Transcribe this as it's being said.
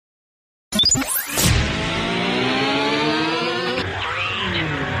Countdown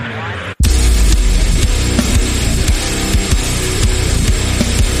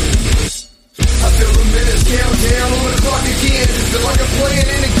on the clock again. Feel like I'm playing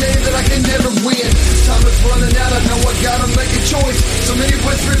in a game that I can never win. Time is running out, I know I gotta make a choice. So many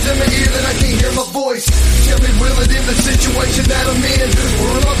whispers in my ear that I can't hear my voice. Tell me, will it end the situation that I'm in?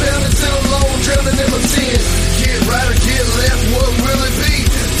 Or am I bound to sit alone, drowning in my sin? Get right or get left, what will it be?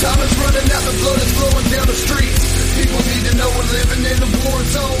 Time is running out, the blood is flowing down the streets. People need to know we're living in the war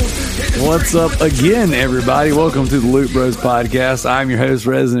zone. What's up again, everybody? Welcome to the Loot Bros Podcast. I'm your host,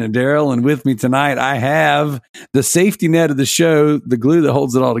 Resident Daryl, and with me tonight, I have the safety net of the show, the glue that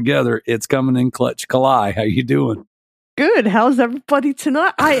holds it all together. It's coming in clutch. Kalai, how you doing? Good. How's everybody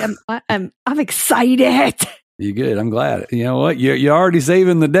tonight? I'm excited. You good? I'm glad. You know what? You're already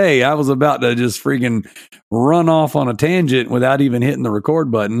saving the day. I was about to just freaking run off on a tangent without even hitting the record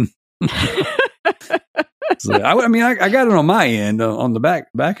button. So, I got it on my end on the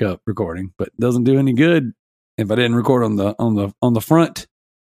backup recording, but it doesn't do any good if I didn't record on the front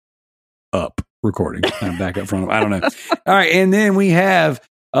up recording. Back up front up. I don't know. All right, and then we have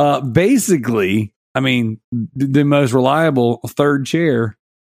basically, the most reliable third chair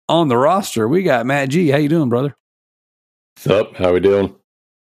on the roster. We got Matt G. How you doing, brother? What's up? How we doing?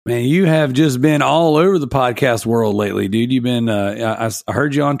 Man, you have just been all over the podcast world lately, dude. You've been, I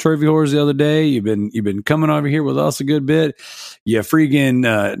heard you on Trophy Whores the other day. You've been coming over here with us a good bit. You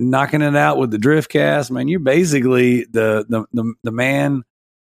freaking knocking it out with the Driftcast. Man, you're basically the man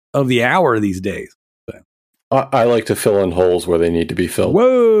of the hour these days. So. I like to fill in holes where they need to be filled.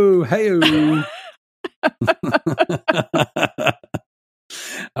 Whoa, hey.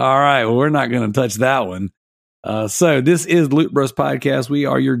 All right, well, we're not going to touch that one. So this is Loot Bros Podcast. We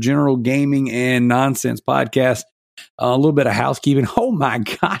are your general gaming and nonsense podcast. A little bit of housekeeping. Oh my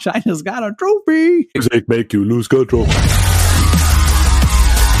gosh, I just got a trophy. They make you lose control.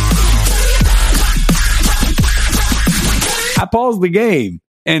 I paused the game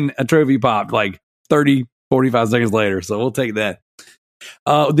and a trophy popped like 30, 45 seconds later. So we'll take that.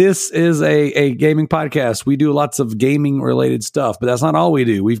 This is a gaming podcast. We do lots of gaming related stuff, but that's not all we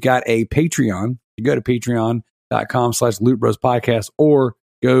do. We've got a Patreon. You go to patreon.com/Loot Bros Podcast or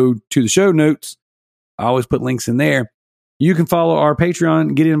go to the show notes. I always put links in there. You can follow our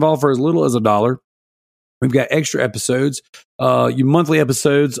Patreon, get involved for as little as $1. We've got extra episodes, your monthly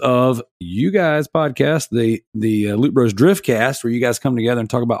episodes of you guys podcast, the Loot Bros Driftcast, where you guys come together and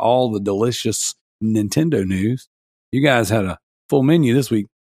talk about all the delicious Nintendo news. You guys had a full menu this week,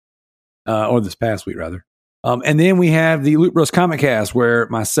 or this past week rather. And then we have the Loot Bros Comic Cast, where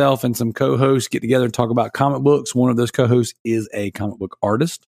myself and some co-hosts get together and talk about comic books. One of those co-hosts is a comic book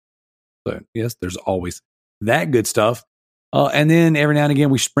artist. So, yes, there's always that good stuff. And then every now and again,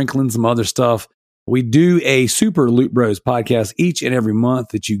 we sprinkle in some other stuff. We do a Super Loot Bros podcast each and every month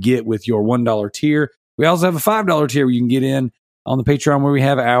that you get with your $1 tier. We also have a $5 tier where you can get in on the Patreon, where we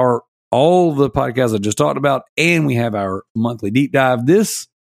have all the podcasts I just talked about, and we have our monthly deep dive. This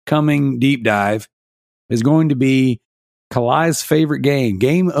coming deep dive is going to be Kalai's favorite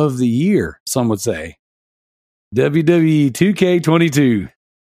game of the year, some would say. WWE 2K22.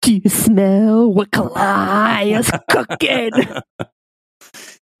 Do you smell what Kalai is cooking?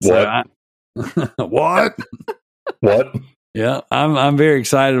 What? What? What? Yeah, I'm very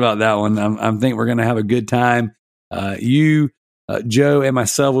excited about that one. I think we're going to have a good time. You, Joe, and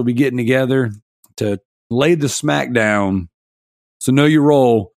myself will be getting together to lay the smack down. So know your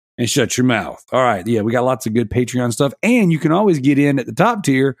role and shut your mouth. All right. Yeah, we got lots of good Patreon stuff. And you can always get in at the top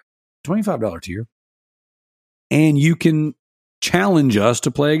tier, $25 tier, and you can challenge us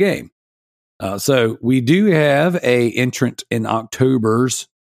to play a game. So we do have a entrant in October's.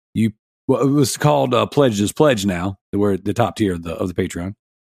 It was called Pledge's Pledge now. We're at the top tier of the Patreon.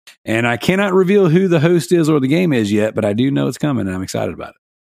 And I cannot reveal who the host is or the game is yet, but I do know it's coming, and I'm excited about it.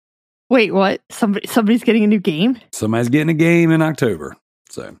 Wait, what? Somebody's getting a new game? Somebody's getting a game in October.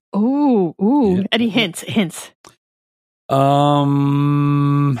 So, ooh. Yeah. Any hints?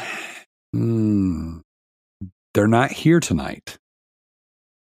 They're not here tonight.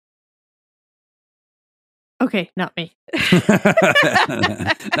 Okay, not me.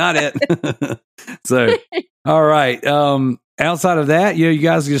 Not it. So, all right. Outside of that, you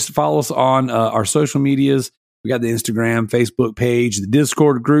guys just follow us on our social medias. We got the Instagram, Facebook page, the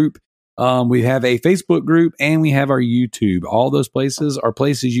Discord group. We have a Facebook group, and we have our YouTube. All those places are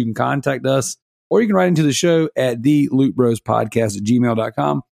places you can contact us, or you can write into the show at the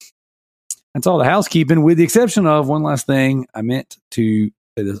lootbrospodcast@gmail.com. That's all the housekeeping, with the exception of one last thing. I meant to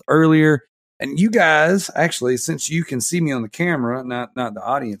say this earlier. And you guys, actually, since you can see me on the camera, not the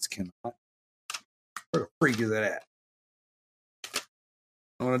audience cannot, Where the freak is that at?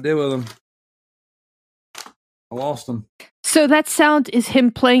 I want to deal with him. I lost him. So that sound is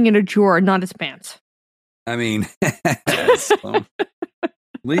him playing in a drawer, not his pants. I mean,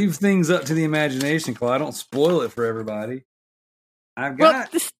 leave things up to the imagination, Clyde. Don't spoil it for everybody.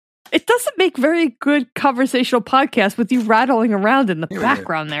 It doesn't make very good conversational podcast with you rattling around in the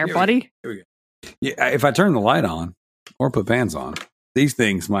background there, buddy. Here we go. Yeah, if I turn the light on or put fans on, these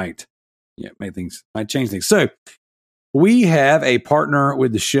things might change things. So we have a partner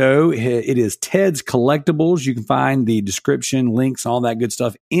with the show. It is Ted's Collectibles. You can find the description, links, all that good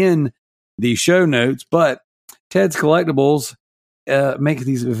stuff in the show notes. But Ted's Collectibles make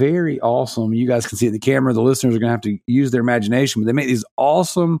these very awesome. You guys can see it in the camera. The listeners are going to have to use their imagination, but they make these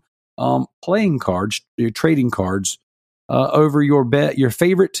awesome playing cards, your trading cards over your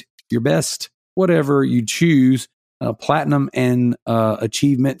favorite, your best, whatever you choose, platinum and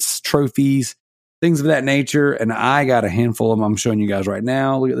achievements, trophies, things of that nature. And I got a handful of them I'm showing you guys right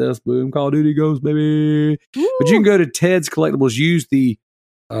now. Look at this. Boom. Call of Duty goes, baby. Woo. But you can go to Ted's Collectibles, use the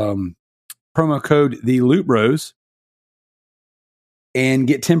promo code The Loot Bros, and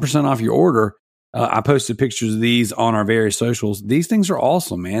get 10% off your order. I posted pictures of these on our various socials. These things are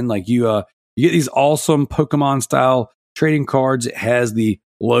awesome, man. Like you get these awesome Pokemon style trading cards. It has the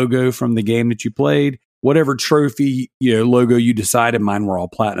logo from the game that you played, whatever trophy, logo you decided. Mine were all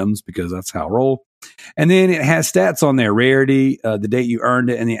platinums because that's how I roll. And then it has stats on there, rarity, the date you earned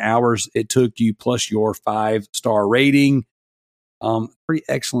it, and the hours it took you, plus your 5-star rating. Pretty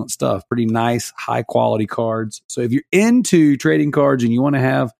excellent stuff. Pretty nice, high quality cards. So if you're into trading cards and you want to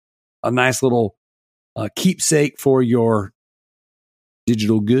have a nice little keepsake for your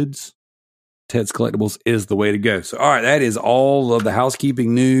digital goods, Ted's Collectibles is the way to go. So, all right, that is all of the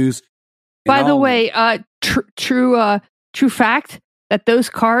housekeeping news. By the way, true fact that those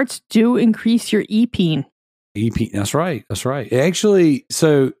cards do increase your EP. EP, that's right. That's right. Actually,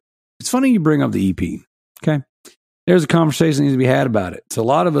 so it's funny you bring up the EP. Okay. There's a conversation that needs to be had about it. So a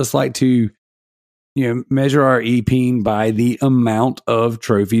lot of us like to, measure our EP by the amount of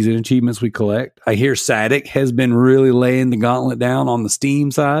trophies and achievements we collect. I hear Sadik has been really laying the gauntlet down on the Steam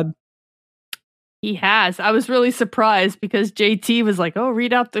side. He has. I was really surprised because JT was like, "Oh,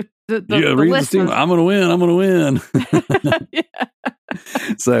 read out the read list." The Steam. I'm gonna win. Yeah.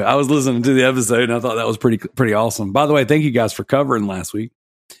 So I was listening to the episode and I thought that was pretty awesome. By the way, thank you guys for covering last week.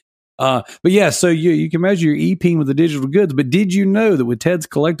 But yeah, so you can measure your EP with the digital goods. But did you know that with Ted's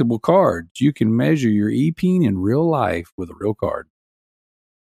Collectible cards, you can measure your EP in real life with a real card?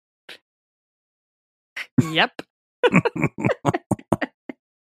 Yep.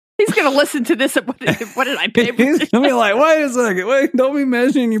 He's going to listen to this. What did I pay for? He's going to be like, wait a second. Wait, don't be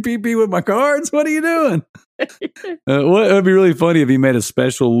measuring your PP with my cards. What are you doing? It would be really funny if he made a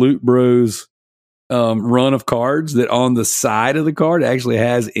special Loot Bros run of cards that on the side of the card actually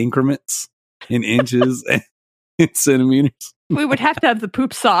has increments in inches and in centimeters. We would have to have the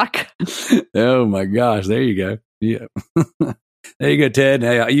poop sock. Oh my gosh. There you go. Yeah. There you go, Ted.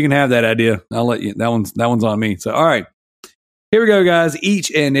 Hey, you can have that idea. I'll let you. That one's on me. So, all right. Here we go, guys. Each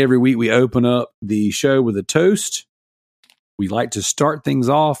and every week, we open up the show with a toast. We like to start things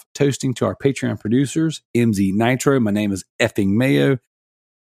off toasting to our Patreon producers, MZ Nitro. My name is effing Mayo.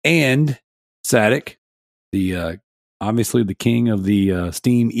 And Sadik, the obviously the king of the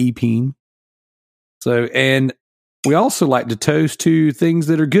Steam EP. So, and we also like to toast to things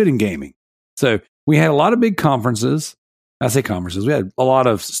that are good in gaming. So, we had a lot of big conferences. I say conferences. We had a lot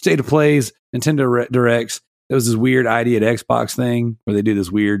of state of plays, Nintendo Directs. There was this weird ID at Xbox thing where they do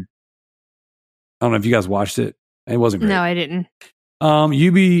this weird. I don't know if you guys watched it. It wasn't great. No, I didn't.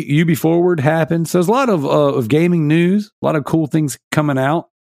 UB Forward happened. So there's a lot of gaming news, a lot of cool things coming out.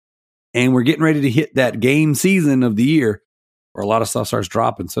 And we're getting ready to hit that game season of the year where a lot of stuff starts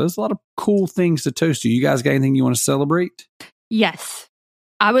dropping. So there's a lot of cool things to toast to. You guys got anything you want to celebrate? Yes.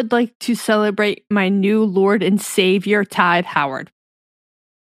 I would like to celebrate my new Lord and Savior, Tide Howard.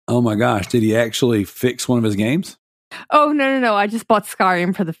 Oh my gosh. Did he actually fix one of his games? Oh, no. I just bought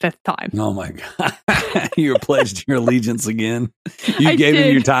Skyrim for the 5th time. Oh my God. You pledged your allegiance again. You gave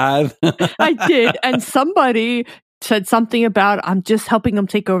him your tithe. I did. And somebody said something about, I'm just helping them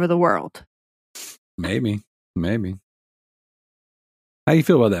take over the world. Maybe. How do you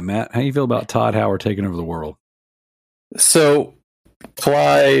feel about that, Matt? How do you feel about Todd Howard taking over the world? So,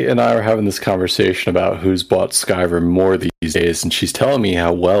 Cly and I are having this conversation about who's bought Skyrim more these days, and she's telling me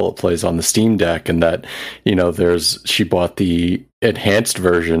how well it plays on the Steam Deck, and that, she bought the enhanced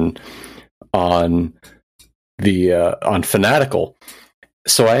version on on Fanatical.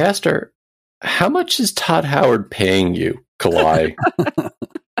 So I asked her, how much is Todd Howard paying you, Kalai?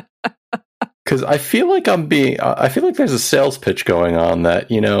 because I feel like I feel like there's a sales pitch going on that,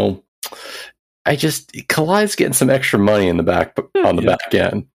 Kali's getting some extra money in the back on the back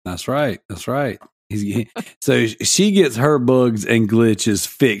end. That's right. So she gets her bugs and glitches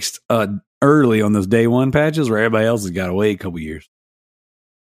fixed early on those day one patches, where everybody else has got to wait a couple years.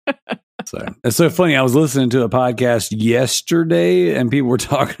 So it's so funny. I was listening to a podcast yesterday, and people were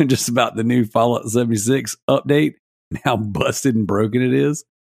talking just about the new Fallout 76 update and how busted and broken it is.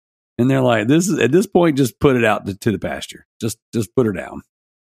 And they're like, "This is at this point, just put it out to the pasture. Just put her down."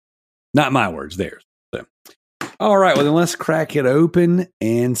 Not my words, theirs. So, all right. Well, then let's crack it open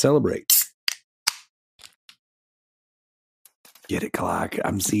and celebrate. Get it, Clock.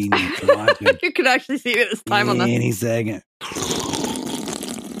 I'm seeing you. You can actually see it this time on the any second.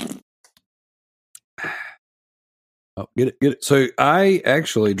 Oh, get it. So I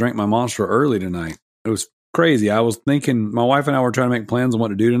actually drank my Monster early tonight. It was crazy. I was thinking, my wife and I were trying to make plans on what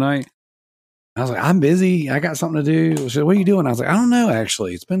to do tonight. I was like, I'm busy. I got something to do. She said, what are you doing? I was like, I don't know,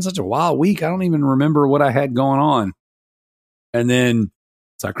 actually. It's been such a wild week. I don't even remember what I had going on. And then,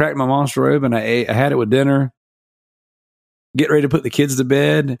 so I cracked my Monster open. I had it with dinner. Get ready to put the kids to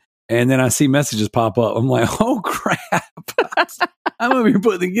bed. And then I see messages pop up. I'm like, oh, crap. I'm over here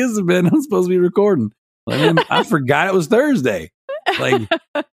putting the kids to bed. I'm supposed to be recording. Like, man, I forgot it was Thursday. Like,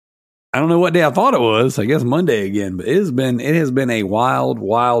 I don't know what day I thought it was. I guess Monday again. But it has been a wild,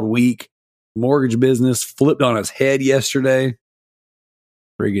 wild week. Mortgage business flipped on its head yesterday.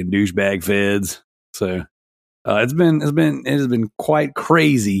 Friggin' douchebag feds. So it has been quite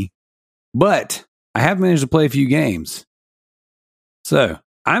crazy. But I have managed to play a few games. So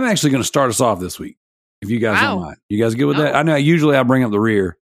I'm actually going to start us off this week, if you guys don't mind. You guys good with that? I know usually I bring up the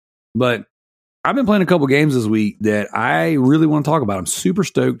rear, but I've been playing a couple games this week that I really want to talk about. I'm super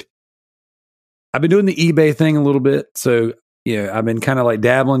stoked. I've been doing the eBay thing a little bit. So, yeah, I've been kind of like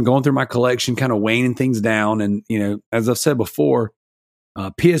dabbling, going through my collection, kind of weighing things down. And, as I've said before,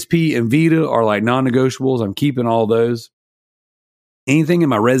 PSP and Vita are like non-negotiables. I'm keeping all those. Anything in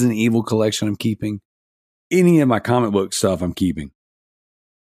my Resident Evil collection, I'm keeping. Any of my comic book stuff, I'm keeping.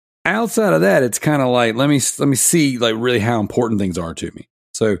 Outside of that, it's kind of like, let me see like really how important things are to me.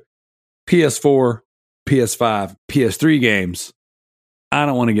 So PS4, PS5, PS3 games, I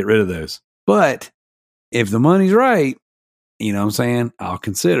don't want to get rid of those. But if the money's right, you know what I'm saying, I'll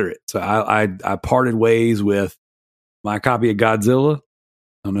consider it. So I parted ways with my copy of Godzilla. I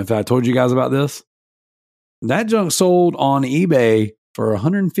don't know if I told you guys about this. That junk sold on eBay for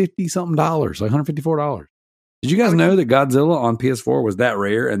 $150 something, like $154. Did you guys know that Godzilla on PS4 was that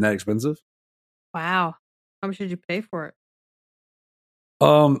rare and that expensive? Wow. How much did you pay for it?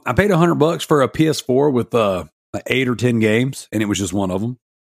 I paid $100 for a PS4 with like 8 or 10 games, and it was just one of them.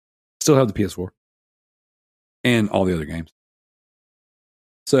 Still have the PS4 and all the other games.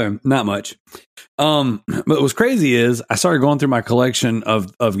 So not much. But what's crazy is I started going through my collection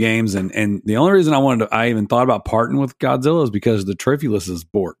of games, and the only reason I even thought about parting with Godzilla is because the trophy list is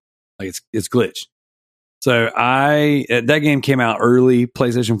borked. Like it's glitched. So that game came out early,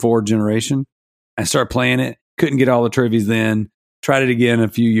 PlayStation 4 generation. I started playing it, couldn't get all the trophies then. Tried it again a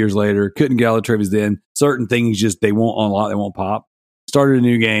few years later, couldn't get all the trophies then. Certain things just they won't unlock, they won't pop. Started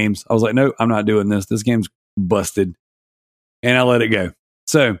new games. I was like, no, I'm not doing this. This game's busted. And I let it go.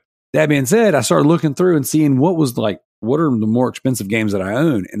 So that being said, I started looking through and seeing what are the more expensive games that I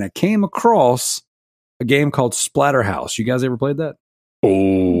own. And I came across a game called Splatterhouse. You guys ever played that?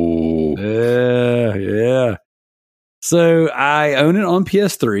 Oh. Yeah. So I own it on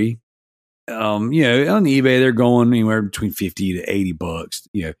PS3. On eBay, they're going anywhere between $50 to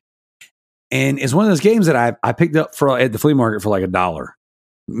 $80, And it's one of those games that I picked up at the flea market for like $1,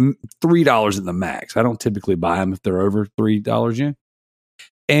 $3 at the max. I don't typically buy them if they're over $3,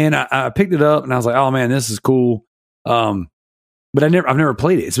 And I picked it up and I was like, oh man, this is cool. But I've never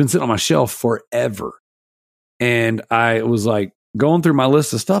played it. It's been sitting on my shelf forever. And I was like going through my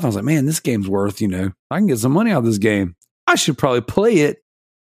list of stuff. I was like, man, this game's worth, I can get some money out of this game. I should probably play it.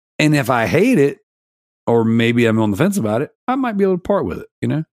 And if I hate it, or maybe I'm on the fence about it, I might be able to part with it,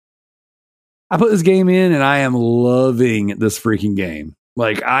 I put this game in and I am loving this freaking game.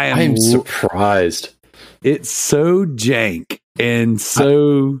 Like I am surprised. It's so jank and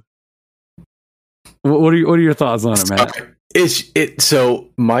so. What are your thoughts on it, Matt? So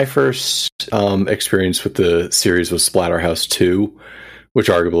my first experience with the series was Splatterhouse 2, which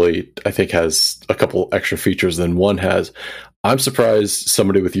arguably I think has a couple extra features than one has. I'm surprised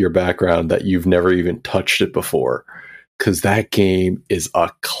somebody with your background that you've never even touched it before, because that game is a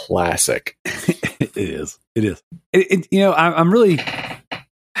classic. It is. I'm really.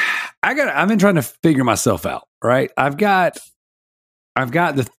 I've been trying to figure myself out. Right. I've got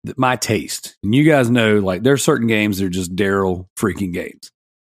my taste. And you guys know, like, there's certain games that are just Daryl freaking games.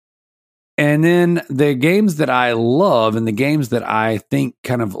 And then the games that I love and the games that I think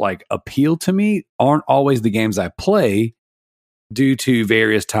kind of like appeal to me aren't always the games I play due to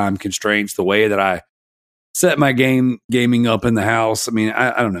various time constraints, the way that I set my gaming up in the house. I mean,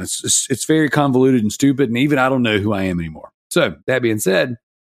 I don't know. It's very convoluted and stupid. And even I don't know who I am anymore. So that being said,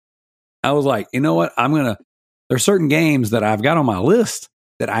 I was like, you know what? There's certain games that I've got on my list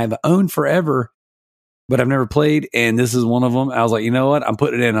that I've owned forever, but I've never played. And this is one of them. I was like, you know what? I'm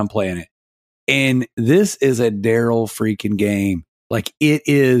putting it in. I'm playing it. And this is a Daryl freaking game. Like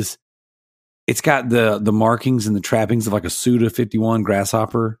it's got the markings and the trappings of like a Suda 51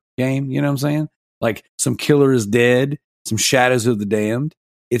 Grasshopper game. You know what I'm saying? Like some Killer is Dead, some Shadows of the Damned.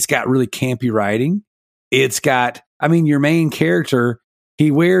 It's got really campy writing. It's got, I mean, your main character,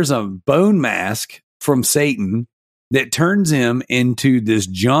 he wears a bone mask from Satan that turns him into this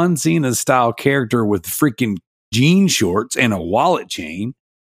John Cena style character with freaking jean shorts and a wallet chain.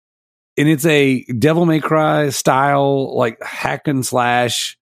 And it's a Devil May Cry style, like hack and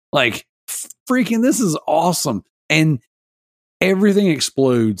slash, like freaking, this is awesome. And everything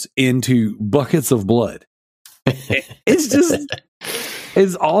explodes into buckets of blood. It's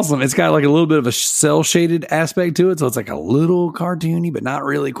awesome. It's got like a little bit of a cell shaded aspect to it. So it's like a little cartoony, but not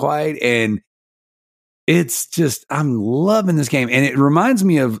really quite. And it's just, I'm loving this game. And it reminds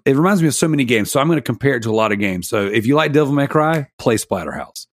me of so many games. So I'm going to compare it to a lot of games. So if you like Devil May Cry, play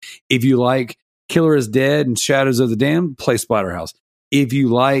Splatterhouse. If you like Killer is Dead and Shadows of the Damned, play Splatterhouse. If you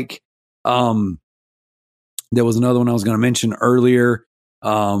like, there was another one I was going to mention earlier.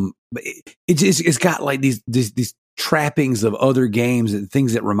 But it's got like these trappings of other games and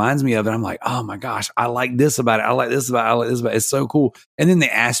things that reminds me of it. I'm like, oh my gosh, I like this about it. I like this about it. I like this about it. It's so cool. And then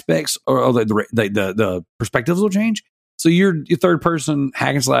the aspects or the perspectives will change. So you're your third person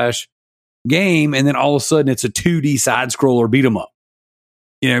hack and slash game, and then all of a sudden it's a 2D side scroller beat 'em up.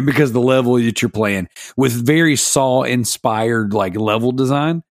 You know, because the level that you're playing with very Saw inspired like level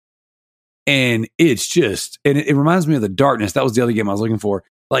design. And it's just, and it reminds me of The Darkness. That was the other game I was looking for.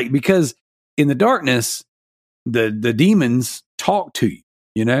 Like, because in The Darkness, the demons talk to you,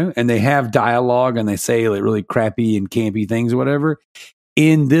 you know, and they have dialogue and they say like really crappy and campy things or whatever.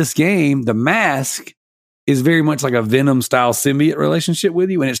 In this game, the mask is very much like a Venom style symbiote relationship with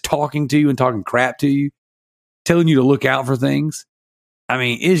you, and it's talking to you and talking crap to you, telling you to look out for things. I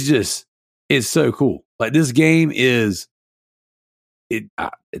mean, it's so cool. Like, this game is,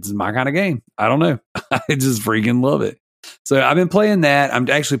 it's my kind of game. I don't know. I just freaking love it. So I've been playing that. I'm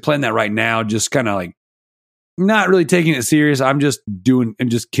actually playing that right now, just kind of like not really taking it serious. I'm just doing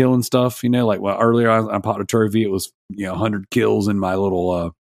and just killing stuff, you know, like, well, earlier I popped a trophy. It was, 100 kills in my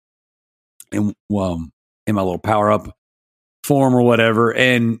little, in my little power up form or whatever.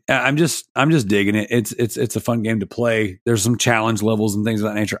 And I'm just digging it. It's a fun game to play. There's some challenge levels and things of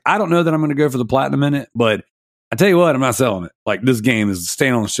that nature. I don't know that I'm going to go for the platinum in it, but I tell you what, I'm not selling it. Like, this game is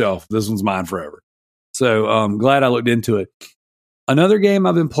staying on the shelf. This one's mine forever. So I'm glad I looked into it. Another game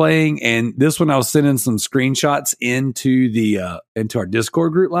I've been playing, and this one I was sending some screenshots into our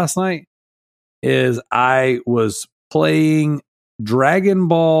Discord group last night, is I was playing Dragon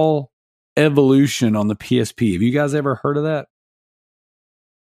Ball Evolution on the PSP. Have you guys ever heard of that?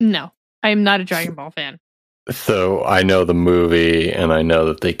 No, I am not a Dragon Ball fan. So I know the movie, and I know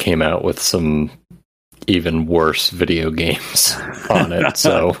that they came out with some even worse video games on it.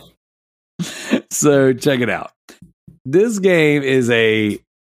 So check it out. This game is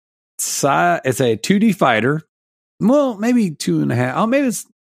it's a 2D fighter. Well, maybe 2.5. Oh, maybe it's,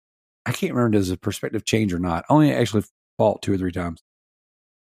 I can't remember, does the perspective change or not. I only actually fought 2 or 3 times.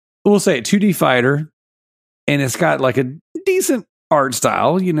 We'll say a 2D fighter, and it's got like a decent art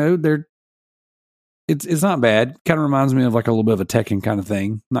style. You know, it's not bad. Kind of reminds me of like a little bit of a Tekken kind of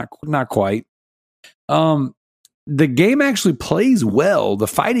thing. Not quite. The game actually plays well. The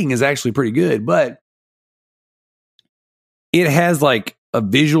fighting is actually pretty good, but it has like a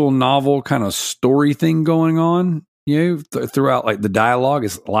visual novel kind of story thing going on, throughout. Like, the dialogue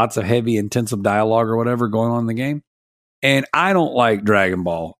is lots of heavy, intensive dialogue or whatever going on in the game. And I don't like Dragon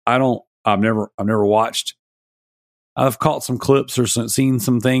Ball. I've never watched. I've caught some clips or seen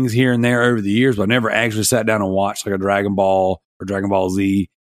some things here and there over the years, but I never actually sat down and watched like a Dragon Ball or Dragon Ball Z.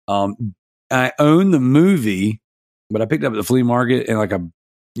 I own the movie, but I picked it up at the flea market in like a,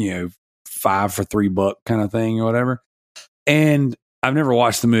 5 for $3 kind of thing or whatever. And I've never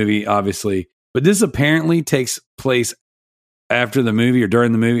watched the movie, obviously, but this apparently takes place after the movie or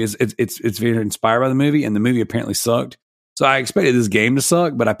during the movie. It's very inspired by the movie, and the movie apparently sucked. So I expected this game to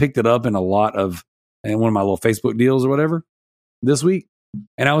suck, but I picked it up in one of my little Facebook deals or whatever this week.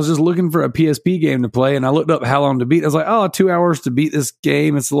 And I was just looking for a PSP game to play, and I looked up how long to beat. I was like, oh, 2 hours to beat this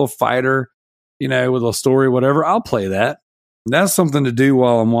game. It's a little fighter, with a story, whatever. I'll play that. That's something to do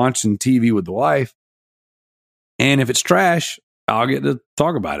while I'm watching TV with the wife. And if it's trash, I'll get to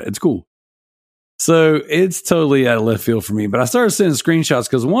talk about it. It's cool. So it's totally out of left field for me. But I started sending screenshots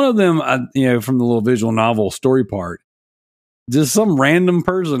because one of them, from the little visual novel story part, just some random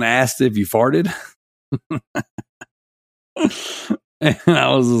person asked if you farted. And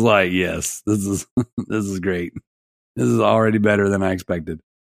I was just like, yes, this is great. This is already better than I expected.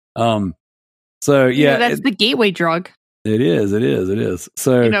 So yeah, that's the gateway drug. It is.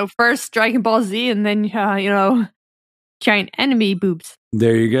 So first Dragon Ball Z, and then giant enemy boobs.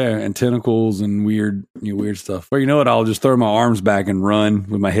 There you go, and tentacles and weird stuff. Well, you know what? I'll just throw my arms back and run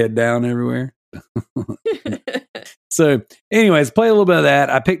with my head down everywhere. So, anyways, play a little bit of that.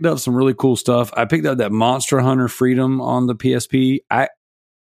 I picked up some really cool stuff. I picked up that Monster Hunter Freedom on the PSP. I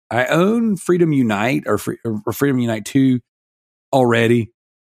own Freedom Unite or Freedom Unite 2 already.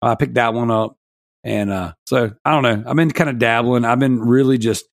 I picked that one up. And so I don't know. I've been kind of dabbling. I've been really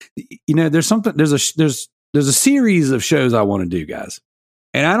just, there's a series of shows I want to do, guys.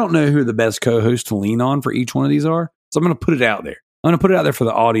 And I don't know who the best co-hosts to lean on for each one of these are. So I'm going to put it out there. I'm going to put it out there for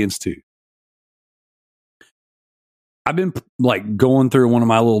the audience too. I've been going through one of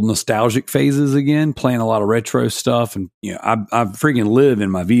my little nostalgic phases again, playing a lot of retro stuff. And, I freaking live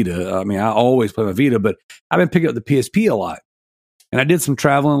in my Vita. I mean, I always play my Vita, but I've been picking up the PSP a lot. And I did some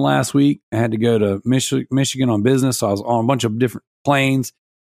traveling last week. I had to go to Michigan on business. So I was on a bunch of different planes.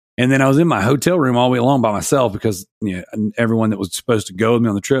 And then I was in my hotel room all the way along by myself because everyone that was supposed to go with me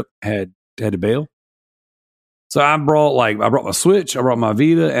on the trip had to bail. So I brought my Switch, I brought my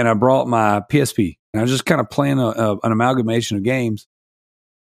Vita, and I brought my PSP. And I was just kind of playing an amalgamation of games.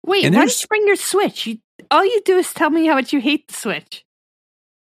 Wait, why did you bring your Switch? All you do is tell me how much you hate the Switch.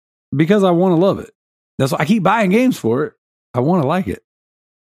 Because I want to love it. That's why I keep buying games for it. I want to like it.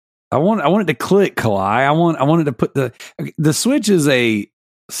 I want it to click, Kalai. I wanted to put the Switch is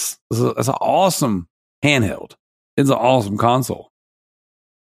it's an awesome handheld. It's an awesome console.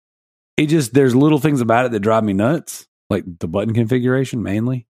 There's little things about it that drive me nuts, like the button configuration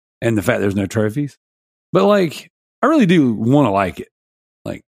mainly, and the fact there's no trophies. But I really do want to like it.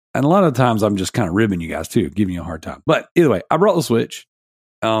 And a lot of times I'm just kind of ribbing you guys too, giving you a hard time. But either way, I brought the Switch.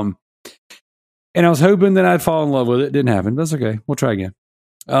 And I was hoping that I'd fall in love with it. Didn't happen. That's okay. We'll try again.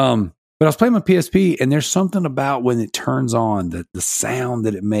 But I was playing my PSP, and there's something about when it turns on, the sound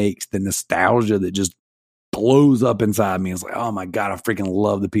that it makes, the nostalgia that just blows up inside me. It's like, oh my God, I freaking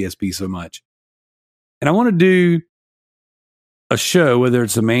love the PSP so much. And I want to do a show, whether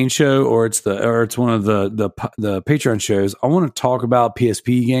it's the main show or it's one of the Patreon shows. I want to talk about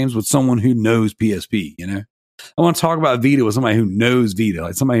PSP games with someone who knows PSP, I want to talk about Vita with somebody who knows Vita,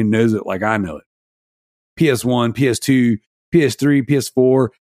 like somebody who knows it like I know it. PS1, PS2, PS3, PS4,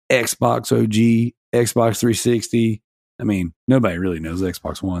 Xbox OG, Xbox 360. I mean, nobody really knows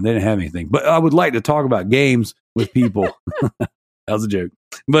Xbox One. They didn't have anything. But I would like to talk about games with people. That was a joke.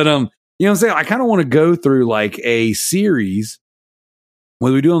 But you know what I'm saying? I kind of want to go through a series,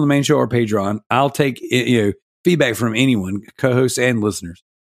 whether we do it on the main show or Patreon. I'll take feedback from anyone, co-hosts and listeners.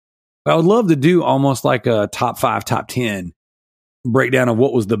 But I would love to do almost like a top 5, top 10 breakdown of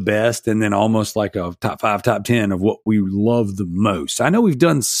what was the best, and then almost like a top 5, top 10 of what we love the most. I know we've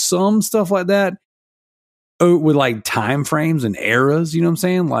done some stuff like that with time frames and eras, you know what I'm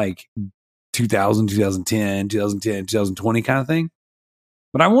saying? Like 2000, 2010, 2010, 2020 kind of thing.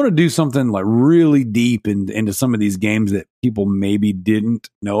 But I want to do something really deep into some of these games that people maybe didn't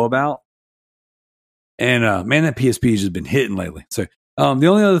know about. And man, that PSP has just been hitting lately. So the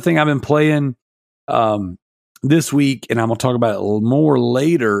only other thing I've been playing this week, and I'm going to talk about it a little more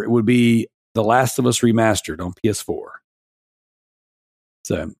later, it would be The Last of Us Remastered on PS4.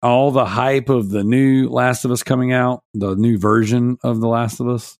 So all the hype of the new Last of Us coming out, the new version of The Last of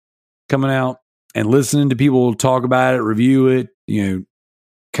Us coming out, and listening to people talk about it, review it,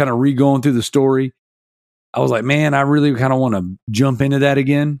 kind of re-going through the story. I was like, man, I really kind of want to jump into that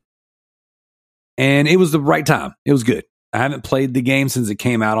again. And it was the right time. It was good. I haven't played the game since it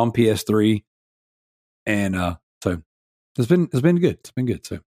came out on PS3. And so it's been good. It's been good.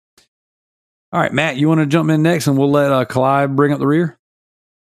 So, all right, Matt, you want to jump in next, and we'll let Kalai bring up the rear?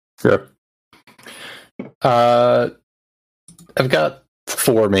 Sure. I've got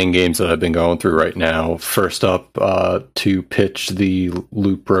 4 main games that I've been going through right now. First up, to pitch the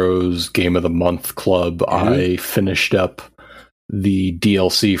Loot Bros Game of the Month Club, mm-hmm. I finished up the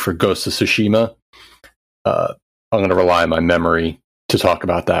DLC for Ghost of Tsushima. I'm going to rely on my memory to talk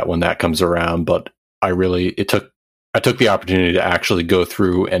about that when that comes around, but it took I took the opportunity to actually go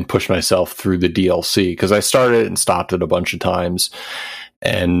through and push myself through the DLC, because I started and stopped it a bunch of times.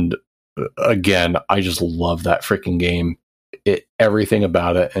 And again, I just love that freaking game. Everything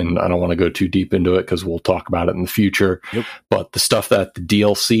about it, and I don't want to go too deep into it because we'll talk about it in the future. Yep. But the stuff that the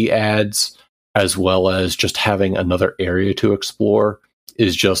DLC adds, as well as just having another area to explore,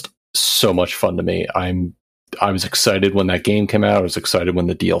 is just so much fun to me. I was excited when that game came out. I was excited when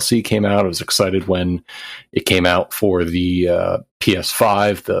the DLC came out. I was excited when it came out for the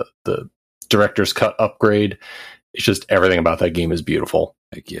PS5, the director's cut upgrade. It's just everything about that game is beautiful.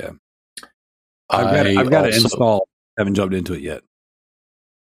 Heck yeah. I've got it installed. Haven't jumped into it yet.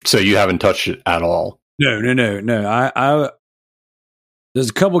 So you haven't touched it at all? No. I there's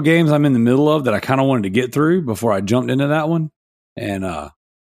a couple games I'm in the middle of that I kind of wanted to get through before I jumped into that one. And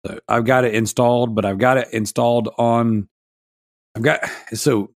so I've got it installed, but I've got it installed on. I've got it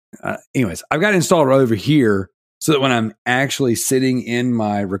installed over here so that when I'm actually sitting in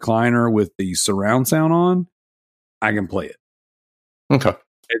my recliner with the surround sound on, I can play it. Okay.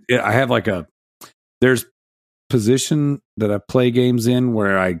 I have there's position that I play games in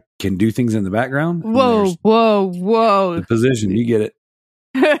where I can do things in the background. Whoa. The position, you get it.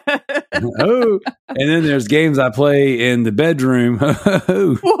 Oh, and then there's games I play in the bedroom.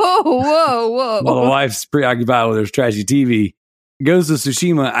 Whoa. While the wife's preoccupied with her trashy TV. Ghost of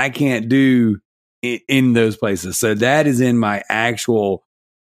Tsushima, I can't do in those places. So that is in my actual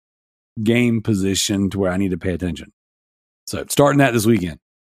game position to where I need to pay attention. So starting that this weekend.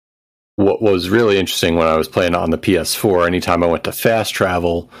 What was really interesting when I was playing on the PS4, anytime I went to fast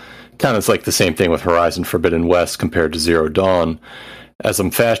travel, kind of it's like the same thing with Horizon Forbidden West compared to Zero Dawn. As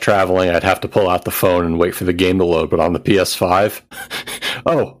I'm fast traveling, I'd have to pull out the phone and wait for the game to load. But on the PS5,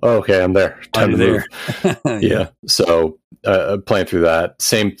 okay, I'm there. Time to move. Yeah. So playing through that.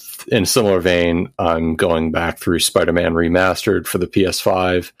 Same in a similar vein, I'm going back through Spider-Man Remastered for the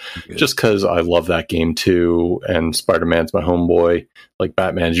PS5, just because I love that game too. And Spider-Man's my homeboy, like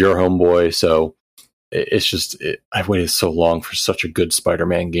Batman's your homeboy. So it's just I've waited so long for such a good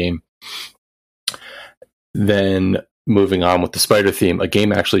Spider-Man game. Then moving on with the spider theme, a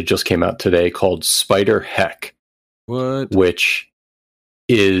game actually just came out today called Spider Heck. What? Which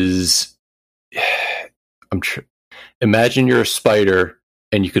is, imagine you're a spider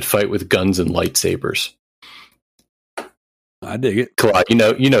and you could fight with guns and lightsabers. I dig it. Clyde,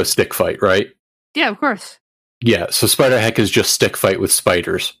 you know stick fight, right? Yeah, of course. Yeah, so Spider Heck is just stick fight with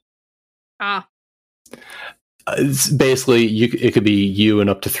spiders. It's basically, it could be you and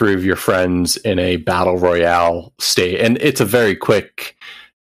up to 3 of your friends in a battle royale state, and it's a very quick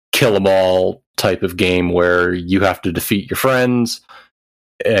kill 'em all type of game where you have to defeat your friends,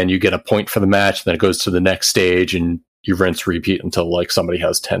 and you get a point for the match. Then it goes to the next stage, and you rinse repeat until somebody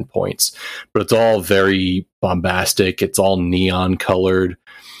has 10 points. But it's all very bombastic. It's all neon colored.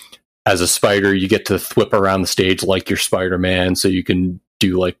 As a spider, you get to whip around the stage like you're Spider-Man, so you can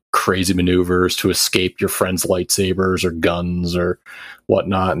do crazy maneuvers to escape your friends' lightsabers or guns or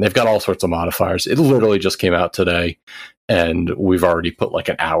whatnot. And they've got all sorts of modifiers. It literally just came out today, and we've already put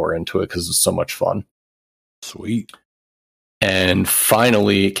an hour into it because it's so much fun. Sweet. And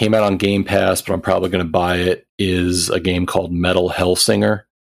finally, it came out on Game Pass, but I'm probably going to buy it, is a game called Metal Hellsinger.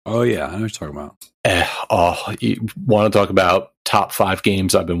 Oh, yeah. I know what you're talking about. You want to talk about top 5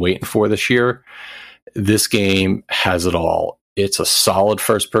 games I've been waiting for this year? This game has it all. It's a solid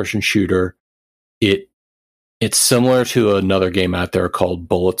first-person shooter. It's similar to another game out there called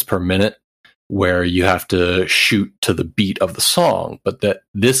Bullets Per Minute, where you have to shoot to the beat of the song. But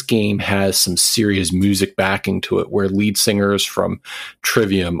this game has some serious music backing to it, where lead singers from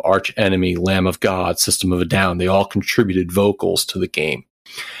Trivium, Arch Enemy, Lamb of God, System of a Down, they all contributed vocals to the game.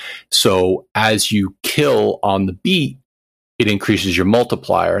 So as you kill on the beat, it increases your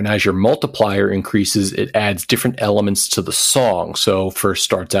multiplier. And as your multiplier increases, it adds different elements to the song. So first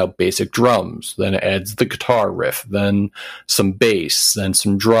starts out basic drums, then it adds the guitar riff, then some bass, then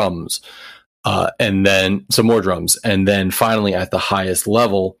some drums, and then some more drums. And then finally at the highest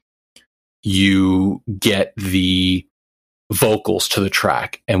level, you get the vocals to the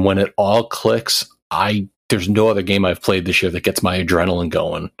track. And when it all clicks, there's no other game I've played this year that gets my adrenaline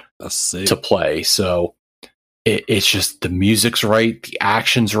going to play. So it's just the music's right, the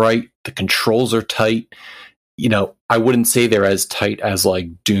action's right, the controls are tight. I wouldn't say they're as tight as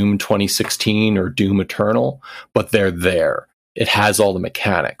Doom 2016 or Doom Eternal, but they're there. It has all the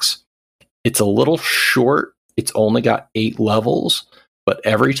mechanics. It's a little short. It's only got 8 levels, but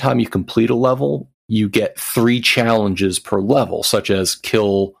every time you complete a level, you get 3 challenges per level, such as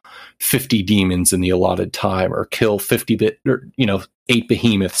kill 50 demons in the allotted time, or kill 8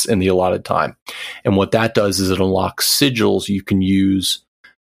 behemoths in the allotted time. And what that does is it unlocks sigils you can use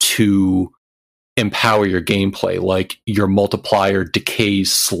to empower your gameplay, like your multiplier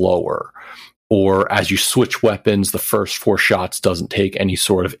decays slower, or as you switch weapons, the first 4 shots doesn't take any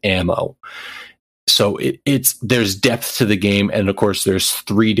sort of ammo. So there's depth to the game, and of course there's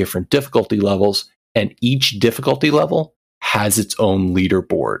 3 different difficulty levels, and each difficulty level has its own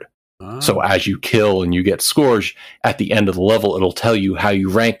leaderboard. So as you kill and you get scores, at the end of the level, it'll tell you how you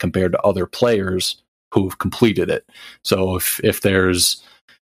rank compared to other players who have completed it. So if there's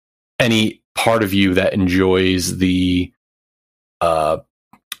any part of you that enjoys the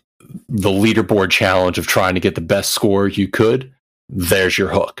leaderboard challenge of trying to get the best score you could, there's your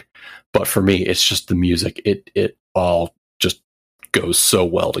hook. But for me, it's just the music. It all just goes so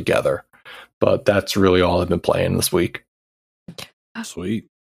well together. But that's really all I've been playing this week. Sweet.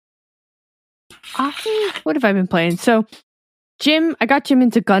 What have I been playing? So, I got Jim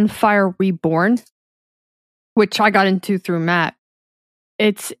into Gunfire Reborn, which I got into through Matt.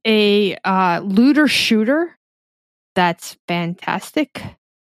 It's a looter shooter that's fantastic.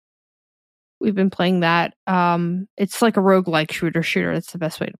 We've been playing that. It's like a roguelike shooter. That's the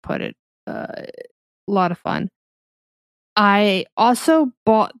best way to put it. A lot of fun. I also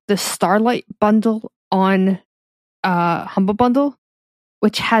bought the Starlight bundle on Humble Bundle,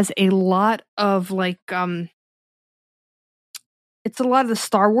 which has a lot of it's a lot of the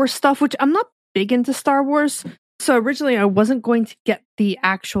Star Wars stuff, which I'm not big into Star Wars. So originally I wasn't going to get the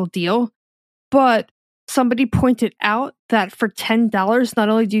actual deal, but somebody pointed out that for $10, not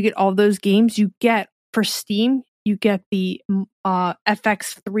only do you get all those games, you get for Steam, you get the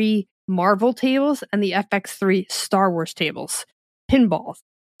FX3 Marvel tables and the FX3 Star Wars tables, pinballs.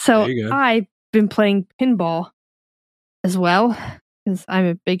 So I've been playing pinball as well, because I'm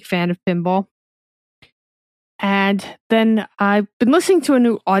a big fan of pinball. And then I've been listening to a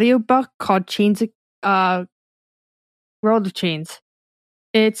new audiobook called World of Chains.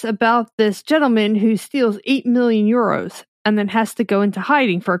 It's about this gentleman who steals 8 million euros and then has to go into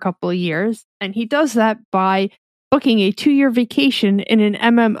hiding for a couple of years. And he does that by booking a 2-year vacation in an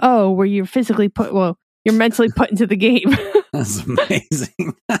MMO where you're you're mentally put into the game. That's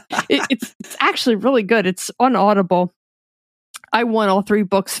amazing. It's actually really good. It's on Audible. I won all 3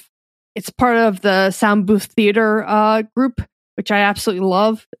 books. It's part of the Sound Booth Theater group, which I absolutely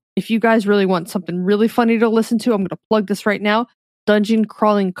love. If you guys really want something really funny to listen to, I'm going to plug this right now. Dungeon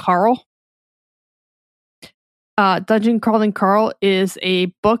Crawling Carl. Dungeon Crawling Carl is a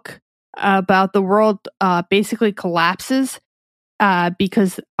book about the world basically collapses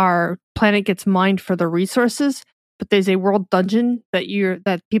because our planet gets mined for the resources. But there's a world dungeon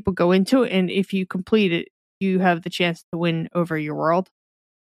that people go into, and if you complete it, you have the chance to win over your world.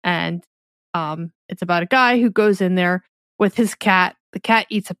 And it's about a guy who goes in there with his cat. The cat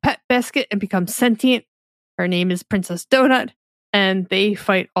eats a pet biscuit and becomes sentient. Her name is Princess Donut, and they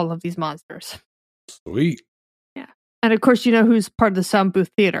fight all of these monsters. Sweet. Yeah. And of course, you know who's part of the Sound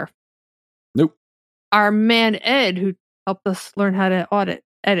Booth Theater? Nope. Our man Ed, who helped us learn how to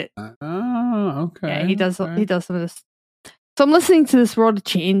edit. Oh, okay. Yeah, he does some of this. So I'm listening to this World of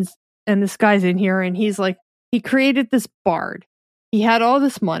Chains, and this guy's in here, and he's like, he created this bard. He had all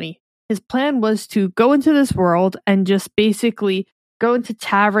this money. His plan was to go into this world and just basically go into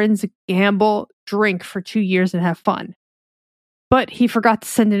taverns, gamble, drink for 2 years and have fun. But he forgot to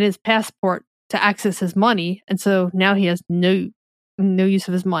send in his passport to access his money, and so now he has no use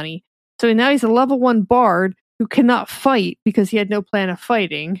of his money. So now he's a level 1 bard who cannot fight because he had no plan of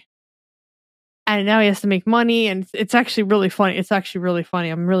fighting. And now he has to make money, and it's actually really funny. It's actually really funny.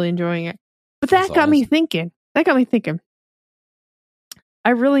 I'm really enjoying it. But that got me thinking. I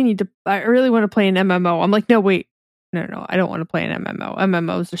really want to play an MMO. I'm like, no, wait. No, I don't want to play an MMO.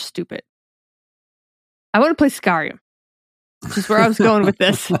 MMOs are stupid. I want to play Skyrim, which is where I was going with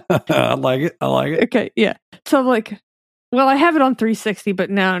this. I like it. Okay, yeah. So I'm like, well, I have it on 360, but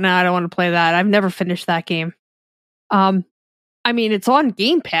no, I don't want to play that. I've never finished that game. I mean, it's on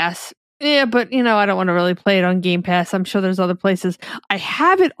Game Pass. Yeah, but, I don't want to really play it on Game Pass. I'm sure there's other places. I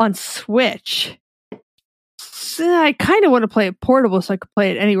have it on Switch. I kind of want to play it portable so I could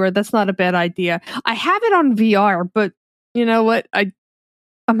play it anywhere. That's not a bad idea. I have it on VR, but you know what?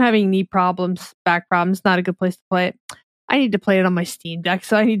 I'm having knee problems, back problems. Not a good place to play it. I need to play it on my Steam Deck,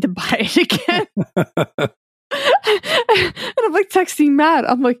 so I need to buy it again. And I'm like texting Matt.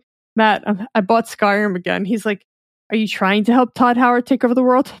 I'm like, Matt, I bought Skyrim again. He's like, are you trying to help Todd Howard take over the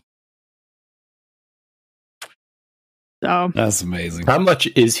world? So that's amazing. How much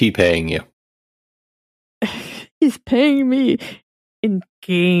is he paying you? He's paying me in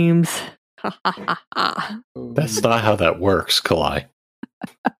games. That's not how that works, Kalai.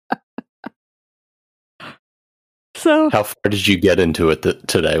 So, How far did you get into it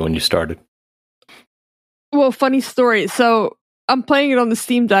today when you started? well, funny story. So I'm playing it on the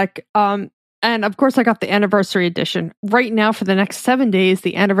Steam Deck. And of course I got the anniversary edition. Right now for the next 7 days,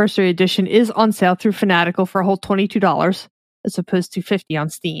 the anniversary edition is on sale through Fanatical for a whole $22 as opposed to $50 on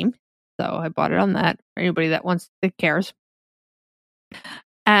Steam. So I bought it on that for anybody that cares.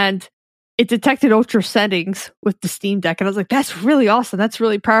 And it detected ultra settings with the Steam Deck. And I was like, that's really awesome. That's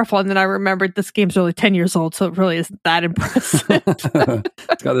really powerful. And then I remembered this game's only 10 years old, so it really isn't that impressive.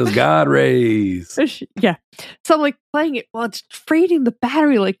 It's got those God rays. Yeah. So I'm like playing it while it's draining the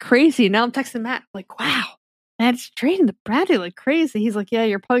battery like crazy. And now I'm texting Matt, I'm like, wow, man, it's draining the battery like crazy. He's like, yeah,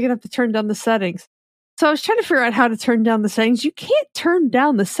 you're probably going to have to turn down the settings. So I was trying to figure out how to turn down the settings. You can't turn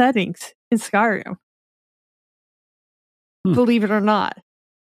down the settings in Skyrim. Believe it or not.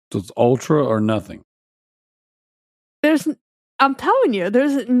 So it's ultra or nothing. I'm telling you,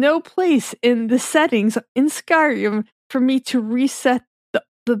 there's no place in the settings in Skyrim for me to reset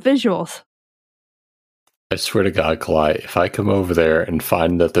the visuals. I swear to God, Kalai, if I come over there and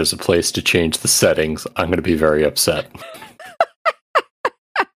find that there's a place to change the settings, I'm going to be very upset.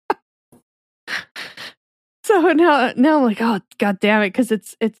 So now I'm like, oh, God damn it, because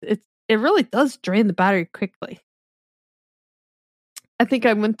it really does drain the battery quickly. I think I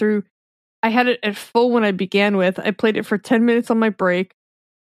had it at full when I began with. I played it for 10 minutes on my break,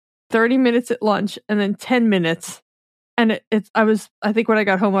 30 minutes at lunch, and then 10 minutes. And I think when I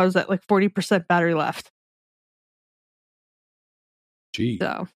got home, I was at like 40% battery left. Gee.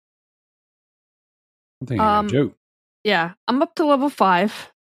 So. I'm thinking a joke. Yeah, I'm up to level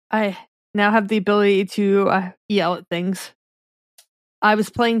 5. I now have the ability to yell at things. I was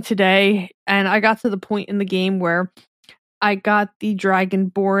playing today, and I got to the point in the game where I got the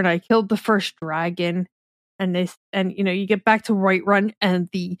Dragonborn. I killed the first dragon, and you get back to Whiterun, and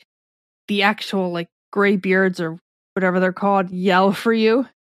the actual like Greybeards or whatever they're called yell for you.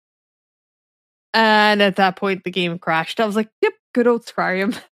 And at that point, the game crashed. I was like, "Yep, good old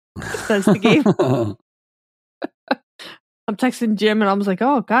Skyrim." That's the game. I'm texting Jim, and I was like,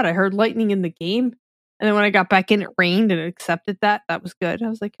 "Oh God, I heard lightning in the game." And then when I got back in, it rained, and it accepted that. That was good. I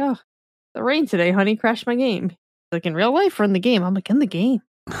was like, "Oh, the rain today, honey, crashed my game." Like in real life or in the game? I'm like, in the game.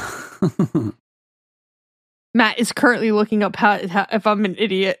 Matt is currently looking up how if I'm an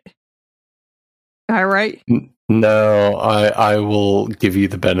idiot. All right. No, I will give you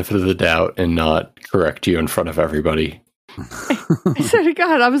the benefit of the doubt and not correct you in front of everybody. I swear to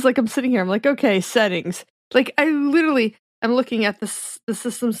God, I was like, I'm sitting here. I'm like, okay, settings. Like I'm looking at the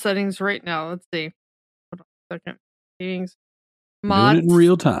system settings right now. Let's see. Hold on a second. Settings. Doing it in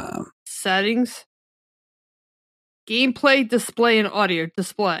real time. Settings. Gameplay, display, and audio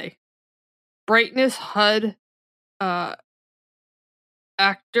display. Brightness, HUD, actor,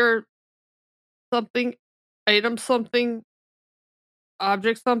 something, item, something,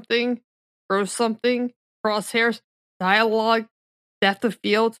 object, something, row, something, crosshairs, dialogue, depth of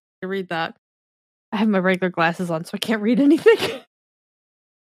field. I read that. I have my regular glasses on, so I can't read anything.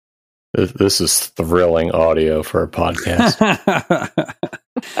 This is thrilling audio for a podcast.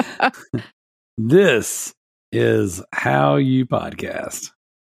 This is how you podcast.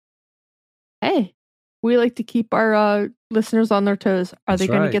 Hey, we like to keep our listeners on their toes. Are they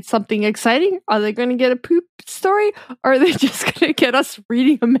going to get something exciting? Are they going to get a poop story? Or are they just going to get us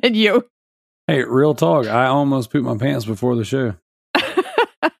reading a menu? Hey, real talk. I almost pooped my pants before the show.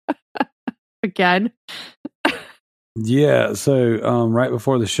 Again? Yeah. So right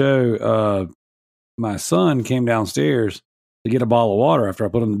before the show, my son came downstairs to get a bottle of water after I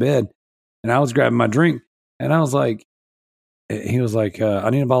put him to bed. And I was grabbing my drink. And I was like, he was like, I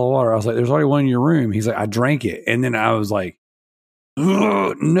need a bottle of water. I was like, there's already one in your room. He's like, I drank it. And then I was like,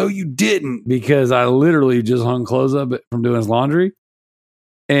 no, you didn't. Because I literally just hung clothes up from doing his laundry.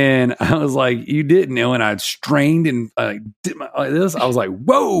 And I was like, you didn't. And when I strained and did like this, I was like,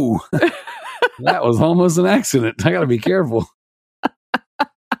 whoa, that was almost an accident. I got to be careful.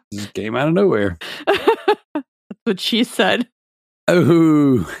 Just came out of nowhere. That's what she said.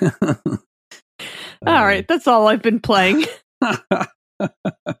 Oh. All right, that's all I've been playing. All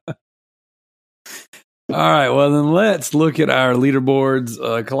right, well then let's look at our leaderboards.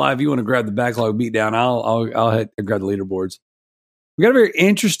 Kalai, if you want to grab the backlog beatdown, I'll head grab the leaderboards. We got a very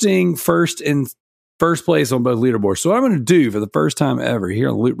interesting first place on both leaderboards. So what I'm going to do for the first time ever here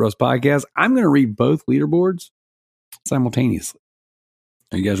on the Loot Bros podcast, I'm going to read both leaderboards simultaneously.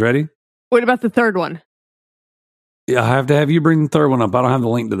 Are you guys ready? What about the third one? Yeah, I have to have you bring the third one up. I don't have the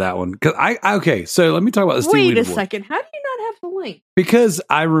link to that one. Okay, so let me talk about this. Wait a second. How do you not have the link? Because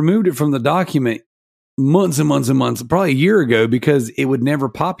I removed it from the document months and months and months, probably a year ago, because it would never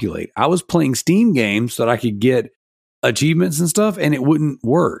populate. I was playing Steam games so that I could get achievements and stuff, and it wouldn't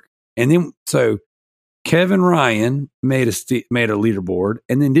work. And then, so Kevin Ryan made a leaderboard,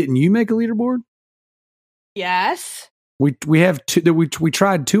 and then didn't you make a leaderboard? Yes. We have two. We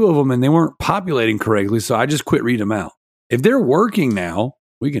tried two of them, and they weren't populating correctly, so I just quit reading them out. If they're working now,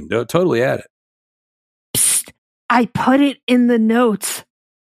 we can totally add it. Psst, I put it in the notes.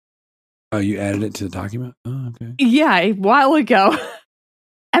 Oh, you added it to the document? Oh, okay. Yeah, a while ago.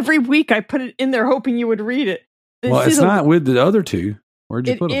 Every week I put it in there hoping you would read it. Well, it's not with the other two. Where'd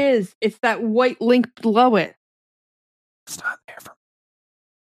you put them? It is. It's that white link below it. It's not there for me.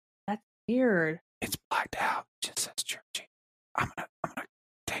 That's weird. It's blacked out. It just says church. I'm gonna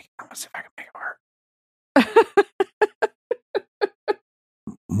take it. I'm gonna see if I can make it work.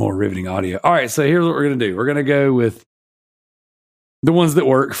 More riveting audio. All right, so here's what we're gonna do. We're gonna go with the ones that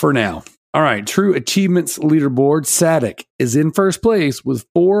work for now. All right, True Achievements Leaderboard. Sadik is in first place with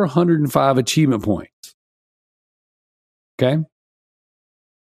 405 achievement points. Okay.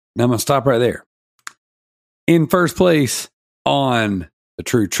 Now I'm going to stop right there. In first place on the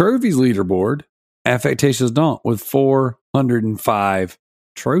True Trophies Leaderboard, Affectations Daunt with 405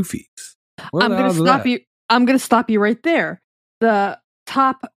 trophies. I'm going to stop you. I'm going to stop you right there. The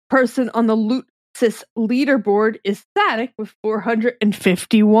top person on the Loot Sys leaderboard is Sadik with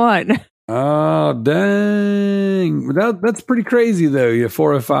 451. Oh, dang. That's pretty crazy, though. You have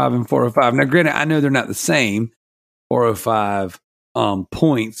 405 and 405. Now, granted, I know they're not the same. 405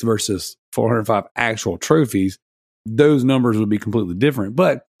 points versus 405 actual trophies. Those numbers would be completely different,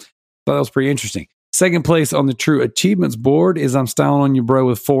 but I thought that was pretty interesting. Second place on the True Achievements board is I'm Styling on You Bro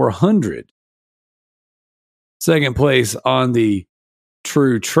with 400. Second place on the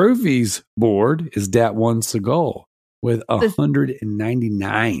True Trophies board is Dat1 Seagull with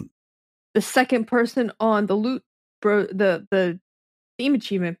 199. The second person on the Loot Bro, the Steam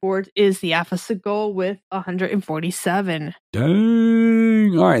Achievement board is the Alpha Seagull with 147.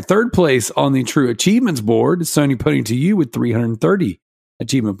 Dang. All right. Third place on the True Achievements board is Sony Putting to You with 330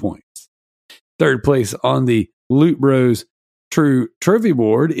 achievement points. Third place on the Loot Bros True Trophy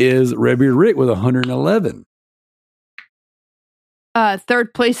board is Redbeard Rick with 111.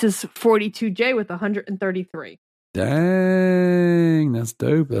 Third place is 42J with 133. Dang, that's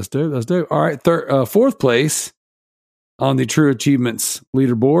dope. That's dope. All right, fourth place on the True Achievements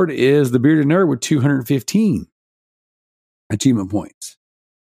leaderboard is the Bearded Nerd with 215 achievement points.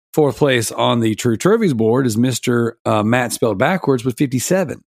 Fourth place on the True Trophies board is Mr. Matt spelled backwards with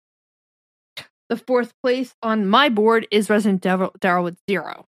 57. The fourth place on my board is Resident Daryl with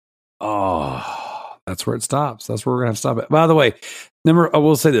 0. Oh, that's where it stops. That's where we're going to stop it. By the way, I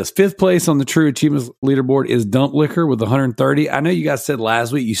will say this. Fifth place on the True Achievements leaderboard is Dump Liquor with 130. I know you guys said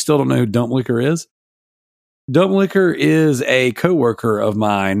last week you still don't know who Dump Liquor is. Dump Liquor is a coworker of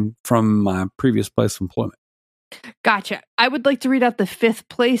mine from my previous place of employment. Gotcha. I would like to read out the fifth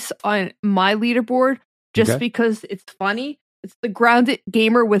place on my leaderboard just because it's funny. It's the Grounded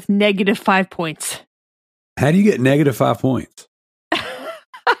Gamer with -5 points. How do you get -5 points?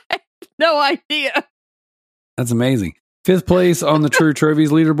 No idea. That's amazing. Fifth place on the True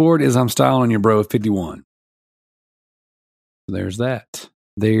Trophies leaderboard is I'm Styling on You Bro with 51. There's that.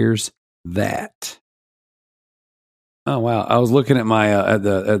 Oh wow! I was looking at my at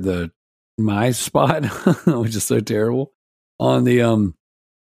the my spot, which is so terrible on the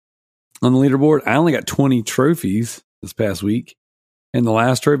leaderboard. I only got 20 trophies this past week, and the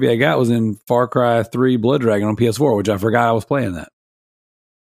last trophy I got was in Far Cry 3 Blood Dragon on PS4, which I forgot I was playing that.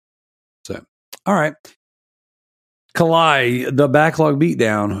 So, all right, Kalai, the backlog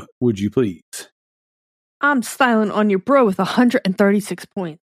beatdown. Would you please? I'm Styling on Your Bro with 136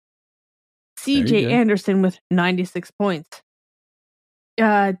 points. CJ Anderson with 96 points.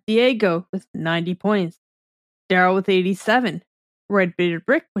 Diego with 90 points. Daryl with 87. Redbearded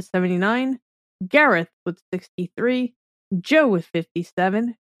Rick with 79. Gareth with 63. Joe with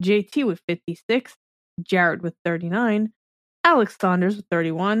 57. JT with 56. Jared with 39. Alex Saunders with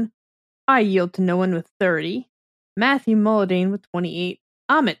 31. I Yield to No One with 30. Matthew Mulladane with 28.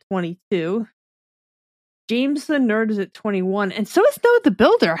 I'm at 22. James the Nerd is at 21, and so is Noah the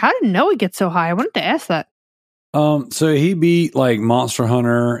Builder. How did Noah get so high? I wanted to ask that. So he beat like Monster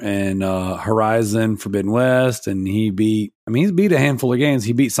Hunter and Horizon Forbidden West, and he's beat a handful of games.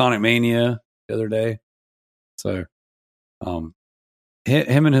 He beat Sonic Mania the other day. So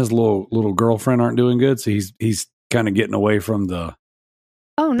him and his little girlfriend aren't doing good, so he's kind of getting away from the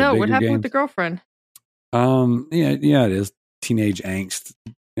Oh no, what happened games. with the girlfriend? Yeah, it is. Teenage angst.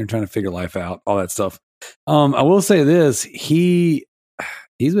 They're trying to figure life out, all that stuff. I will say this: he's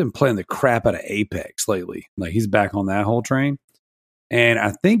been playing the crap out of Apex lately. Like he's back on that whole train, and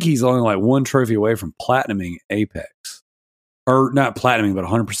I think he's only like one trophy away from platinuming Apex, or not platinuming, but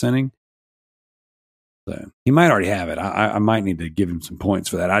 100%ing. So he might already have it. I might need to give him some points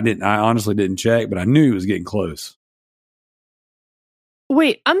for that. I honestly didn't check, but I knew he was getting close.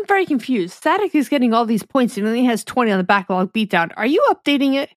 Wait, I'm very confused. Static is getting all these points and only has 20 on the backlog beatdown. Are you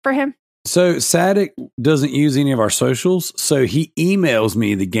updating it for him? So Sadik doesn't use any of our socials, so he emails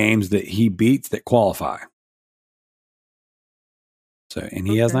me the games that he beats that qualify. So, and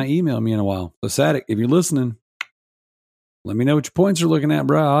he has not emailed me in a while. So Sadik, if you're listening, let me know what your points are looking at,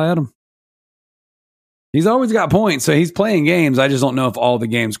 bro. I'll add them. He's always got points, so he's playing games. I just don't know if all the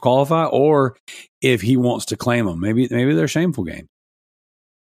games qualify or if he wants to claim them. Maybe they're shameful games.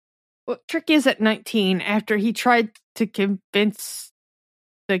 Well, Trick is at 19 after he tried to convince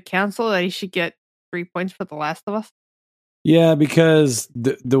the council that he should get 3 points for The Last of Us. Yeah, because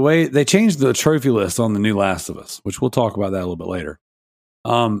the way they changed the trophy list on the new Last of Us, which we'll talk about that a little bit later.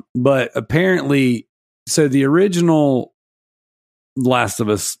 But apparently, so the original Last of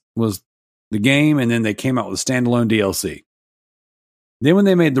Us was the game, and then they came out with a standalone DLC. Then when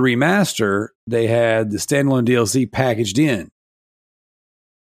they made the remaster, they had the standalone DLC packaged in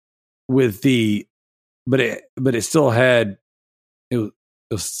with but it still had, it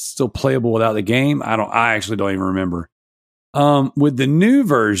was still playable without the game. I actually don't even remember. With the new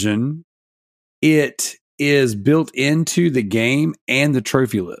version, it is built into the game and the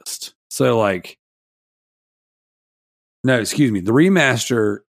trophy list. So the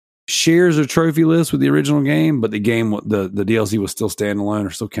remaster shares a trophy list with the original game, but the DLC was still standalone or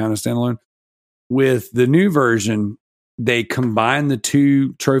still counted as standalone. With the new version, they combined the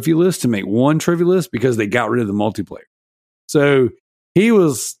two trophy lists to make one trophy list because they got rid of the multiplayer. So he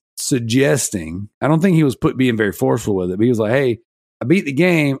was suggesting, I don't think he was being very forceful with it, but he was like, hey, I beat the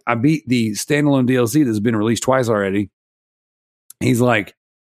game. I beat the standalone DLC that's been released twice already. He's like,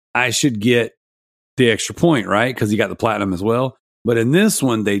 I should get the extra point, right? Because he got the platinum as well. But in this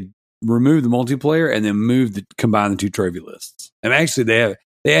one, they removed the multiplayer and then combined the two trophy lists. And actually, they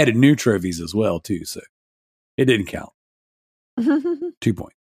added new trophies as well, too. So it didn't count. 2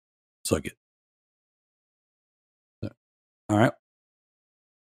 points. Suck it. So, all right.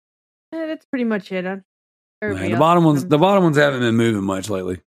 Yeah, that's pretty much it. The bottom ones haven't been moving much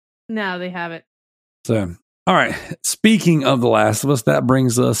lately. No, they haven't. So, all right. Speaking of The Last of Us, that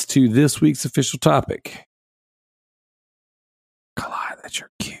brings us to this week's official topic. Clyde, that's your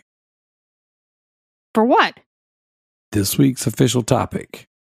cue. For what? This week's official topic.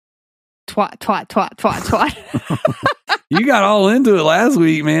 Twat. You got all into it last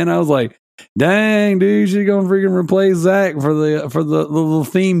week, man. I was like, dang, dude, she's going to freaking replace Zach for the little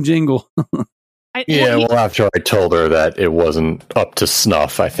theme jingle. Well, after I told her that it wasn't up to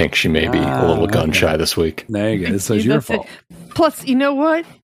snuff, I think she may be a little gun shy this week. There you go. So it's your fault. Plus, you know what?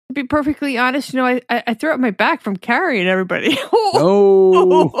 To be perfectly honest, I threw up my back from carrying everybody.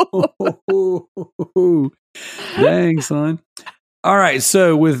 Dang, son. All right,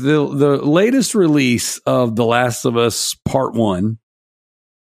 so with the latest release of The Last of Us Part 1,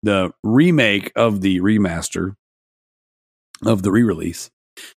 the remake of the remaster of the re-release,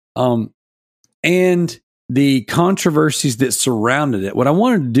 and the controversies that surrounded it, what I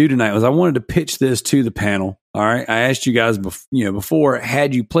wanted to do tonight was I wanted to pitch this to the panel. All right, I asked you guys before,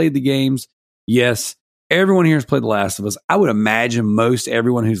 had you played the games? Yes, everyone here has played The Last of Us. I would imagine most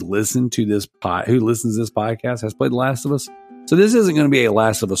everyone who's listened to this who listens to this podcast has played The Last of Us. So this isn't going to be a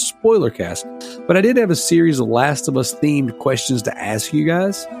Last of Us spoiler cast, but I did have a series of Last of Us themed questions to ask you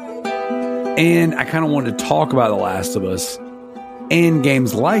guys. And I kind of wanted to talk about The Last of Us and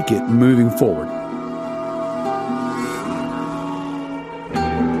games like it moving forward.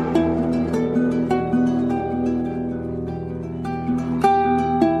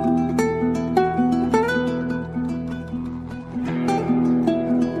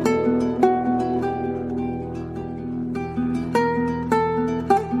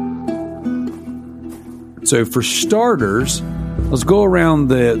 So for starters, let's go around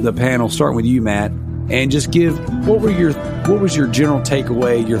the panel, starting with you, Matt, and just give what was your general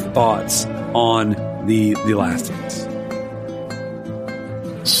takeaway, your thoughts on the Last of Us.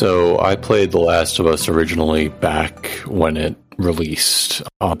 So I played The Last of Us originally back when it released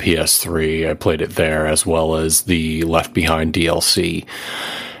on PS3. I played it there as well as the Left Behind DLC.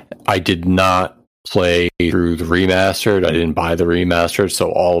 I did not play through the remastered. I didn't buy the remastered, so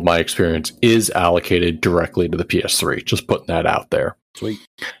all of my experience is allocated directly to the PS3. Just putting that out there.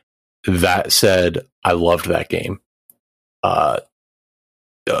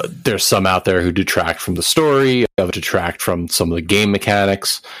 there's some out there who detract from the story, others detract from some of the game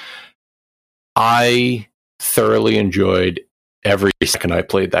mechanics. I thoroughly enjoyed every second I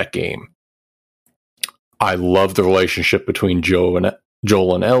played that game. I love the relationship between Joel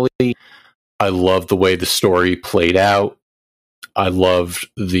and Ellie. I love the way the story played out. I loved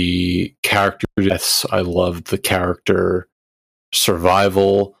the character deaths. I loved the character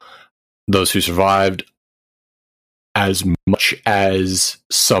survival. Those who survived, as much as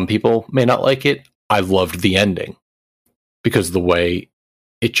some people may not like it, I loved the ending because of the way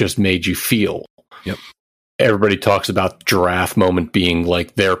it just made you feel. Yep. Everybody talks about the giraffe moment being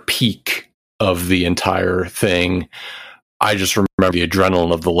like their peak of the entire thing. I just remember the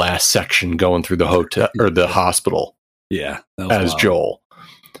adrenaline of the last section going through the hotel or the hospital. Yeah, as Joel.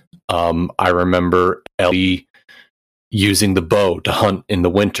 I remember Ellie using the bow to hunt in the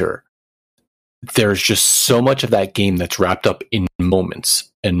winter. There's just so much of that game that's wrapped up in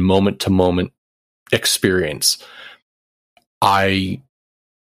moments and moment-to-moment experience. I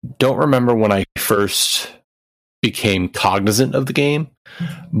don't remember when I first became cognizant of the game,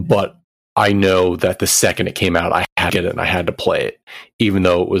 but I know that the second it came out, I had to get it and I had to play it, even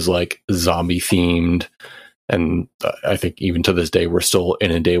though it was like zombie-themed. And I think even to this day, we're still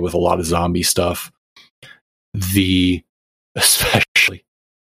inundated with a lot of zombie stuff.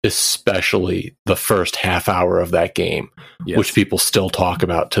 Especially the first half hour of that game, yes, which people still talk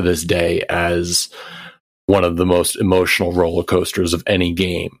about to this day as one of the most emotional roller coasters of any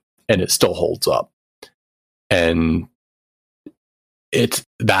game, and it still holds up. And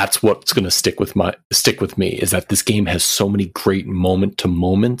that's what's going to stick with me is that this game has so many great moment to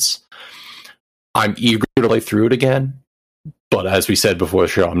moments. I'm eager to play through it again, but as we said before the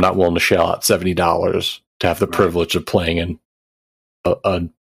show, I'm not willing to shell out $70 to have the privilege of playing in a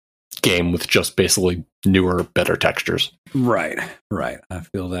game with just basically newer, better textures. Right. I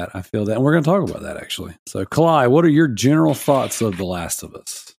feel that. And we're going to talk about that, actually. So, Kalai, what are your general thoughts of The Last of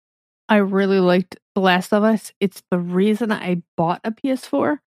Us? I really liked The Last of Us. It's the reason I bought a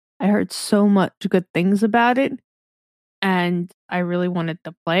PS4. I heard so much good things about it, and I really wanted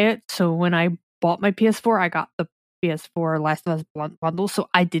to play it. So when I bought my PS4, I got the PS4 Last of Us bundle. So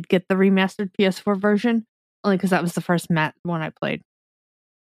I did get the remastered PS4 version, only because that was the first one I played.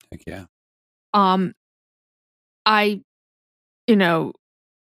 Heck yeah.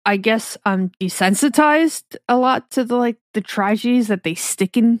 I guess I'm desensitized a lot to the tragedies that they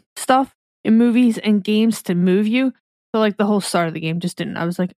stick in stuff in movies and games to move you. So the whole start of the game just didn't. I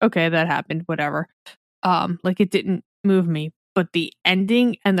was like, okay, that happened, whatever. It didn't move me, but the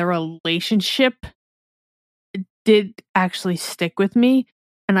ending and the relationship did actually stick with me,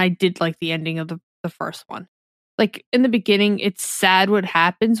 and I did like the ending of the first one. In the beginning, it's sad what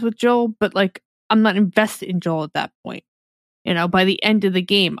happens with Joel, but I'm not invested in Joel at that point. By the end of the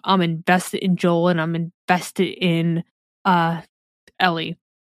game, I'm invested in Joel and I'm invested in Ellie.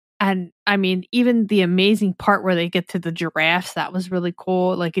 And I mean, even the amazing part where they get to the giraffes, that was really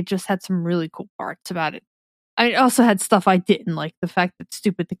cool. It just had some really cool parts about it. I also had stuff I didn't like. The fact that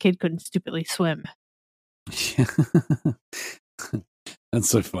the kid couldn't stupidly swim. That's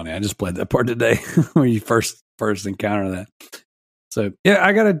so funny. I just played that part today where you first encounter that. So, yeah,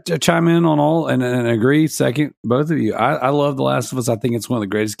 I got to chime in on all and agree. Second, both of you. I love The Last of Us. I think it's one of the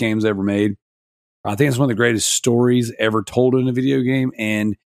greatest games ever made. I think it's one of the greatest stories ever told in a video game.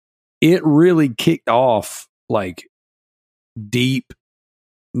 And it really kicked off deep,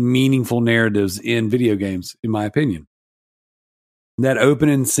 meaningful narratives in video games, in my opinion. That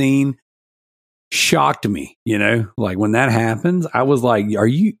opening scene shocked me, when that happens, I was like, are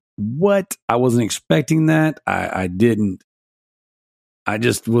you, what? I wasn't expecting that. I didn't. I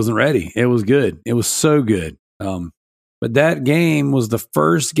just wasn't ready. It was good. It was so good. But that game was the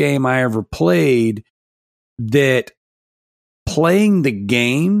first game I ever played that playing the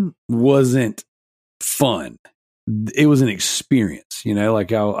game wasn't fun. It was an experience,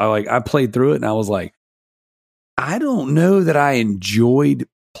 I played through it and I was like, I don't know that I enjoyed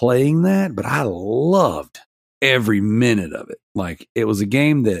playing that, but I loved every minute of it. It was a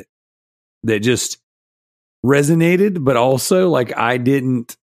game that just resonated, but also I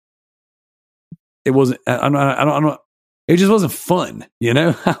didn't. It wasn't. I don't. It just wasn't fun.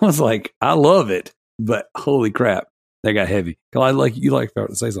 I was like, I love it, but holy crap, that got heavy. You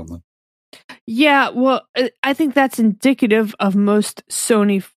to say something. Yeah, well, I think that's indicative of most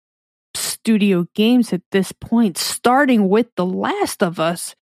Sony studio games at this point, starting with The Last of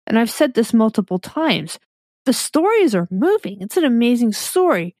Us. And I've said this multiple times. The stories are moving. It's an amazing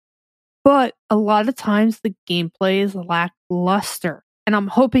story. But a lot of times the gameplay is lackluster. And I'm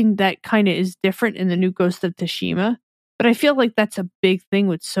hoping that kind of is different in the new Ghost of Tsushima. But I feel like that's a big thing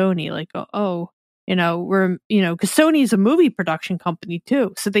with Sony. Like, we're, because Sony is a movie production company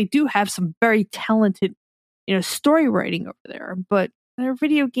too. So they do have some very talented, story writing over there. But their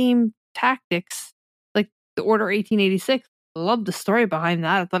video game tactics, like the Order 1886, I love the story behind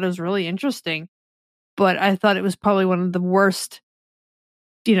that. I thought it was really interesting. But I thought it was probably one of the worst,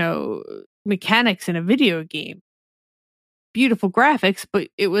 mechanics in a video game. Beautiful graphics, but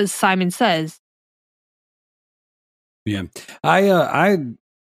it was Simon Says. Yeah, I'm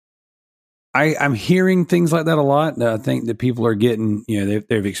hearing things like that a lot. I think that people are getting,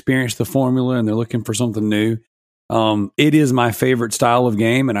 they've experienced the formula and they're looking for something new. It is my favorite style of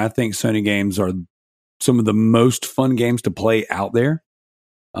game, and I think Sony games are some of the most fun games to play out there.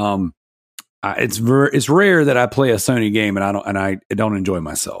 It's rare that I play a Sony game and I don't enjoy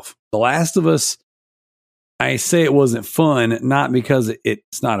myself. The Last of Us, I say it wasn't fun, not because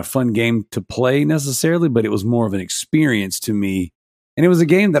it's not a fun game to play necessarily, but it was more of an experience to me. And it was a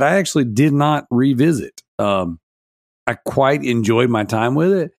game that I actually did not revisit. I quite enjoyed my time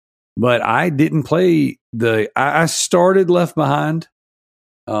with it, but I didn't play I started Left Behind.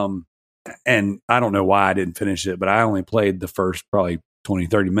 And I don't know why I didn't finish it, but I only played the first probably 20,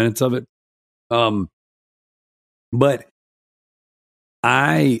 30 minutes of it. But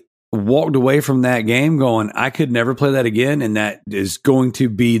I walked away from that game going, I could never play that again. And that is going to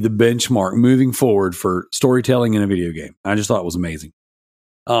be the benchmark moving forward for storytelling in a video game. I just thought it was amazing.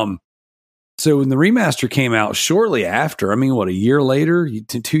 So when the remaster came out shortly after, a year later,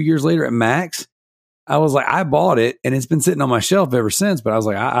 2 years later at max, I was like, I bought it and it's been sitting on my shelf ever since. But I was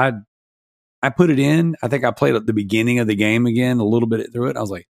like, I put it in. I think I played at the beginning of the game again, a little bit through it. I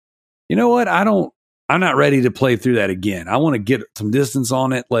was like, you know what? I'm not ready to play through that again. I want to get some distance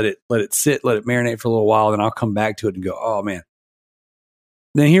on it, let it sit, let it marinate for a little while, then I'll come back to it and go, oh man.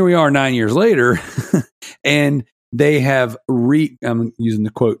 Then here we are 9 years later, and they have I'm using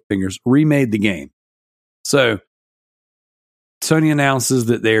the quote fingers, remade the game. So Sony announces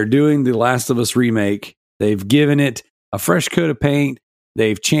that they're doing the Last of Us remake. They've given it a fresh coat of paint.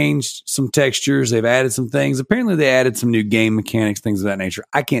 They've changed some textures. They've added some things. Apparently they added some new game mechanics, things of that nature.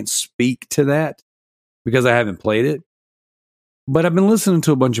 I can't speak to that because I haven't played it. But I've been listening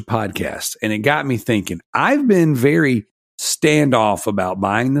to a bunch of podcasts, and it got me thinking. I've been very standoff about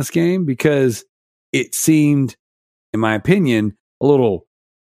buying this game because it seemed, in my opinion, a little,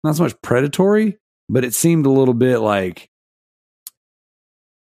 not so much predatory, but it seemed a little bit like,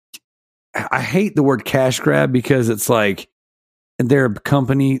 I hate the word cash grab because it's like their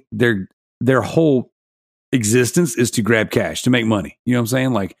company, their whole existence is to grab cash, to make money. You know what I'm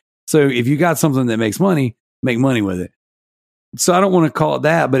saying? Like, so if you got something that makes money, make money with it. So I don't want to call it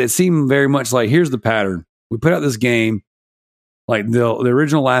that, but it seemed very much like, here's the pattern. We put out this game, like the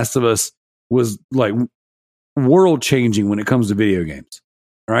original Last of Us was like world changing when it comes to video games.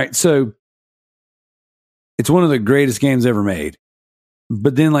 All right. So it's one of the greatest games ever made.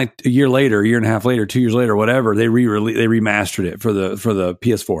 But then like a year and a half later, 2 years later, whatever, they remastered it for the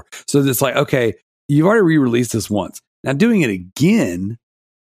PS4. So it's like, okay, you've already re-released this once. Now doing it again,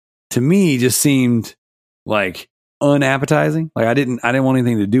 to me, just seemed like unappetizing. Like I didn't want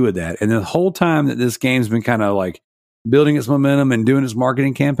anything to do with that. And the whole time that this game's been kind of like building its momentum and doing its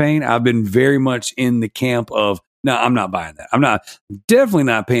marketing campaign, I've been very much in the camp of, no, I'm not buying that. I'm definitely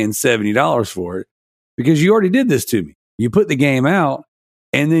not paying $70 for it because you already did this to me. You put the game out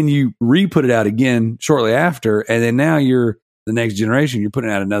and then you re-put it out again shortly after. And then now you're the next generation, you're putting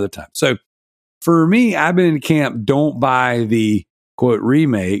it out another time. So for me, I've been in camp, don't buy the quote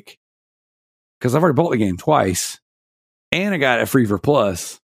remake because I've already bought the game twice and I got it free for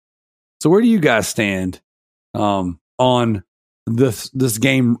Plus. So where do you guys stand on this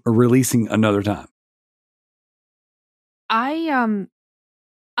game releasing another time? I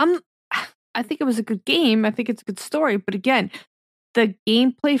think it was a good game. I think it's a good story, but again, the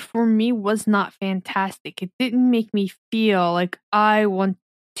gameplay for me was not fantastic. It didn't make me feel like I want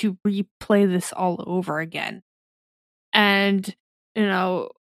to replay this all over again. And,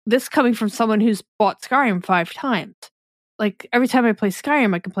 this coming from someone who's bought Skyrim 5 times. Like, every time I play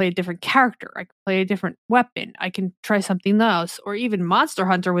Skyrim, I can play a different character. I can play a different weapon. I can try something else. Or even Monster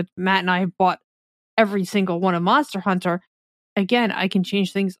Hunter, with Matt and I have bought every single one of Monster Hunter. Again, I can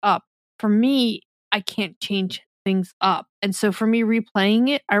change things up. For me, I can't change things up. And so for me, replaying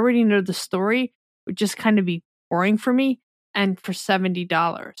it, I already know the story, would just kind of be boring for me. And for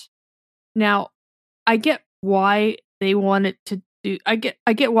 $70. Now, I get why they wanted to do, I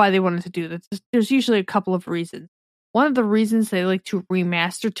get why they wanted to do this. There's usually a couple of reasons. One of the reasons they like to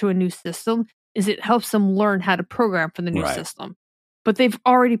remaster to a new system is it helps them learn how to program for the new system. But they've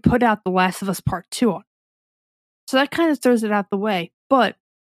already put out The Last of Us Part 2 on. So that kind of throws it out the way. But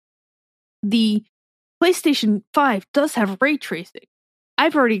the PlayStation 5 does have ray tracing.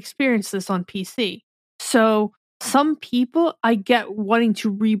 I've already experienced this on PC. So some people, I get wanting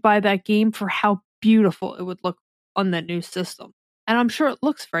to rebuy that game for how beautiful it would look on that new system. And I'm sure it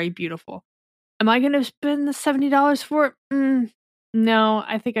looks very beautiful. Am I going to spend the $70 for it? No,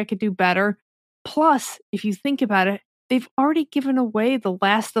 I think I could do better. Plus, if you think about it, they've already given away The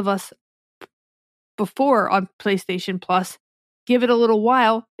Last of Us before on PlayStation Plus. Give it a little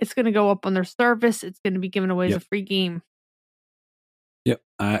while, it's going to go up on their service. It's going to be given away as a free game. Yep,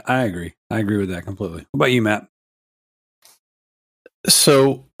 I agree. I agree with that completely. What about you, Matt?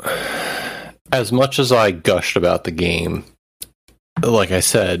 So, as much as I gushed about the game, like I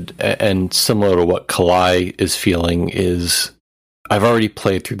said, and similar to what Kalai is feeling, is I've already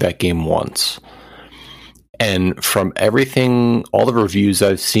played through that game once. And from everything, all the reviews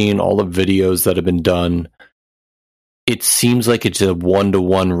I've seen, all the videos that have been done, it seems like it's a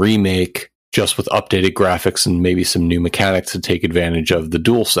 1-to-1 remake, just with updated graphics and maybe some new mechanics to take advantage of the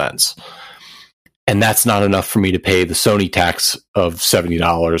DualSense. And that's not enough for me to pay the Sony tax of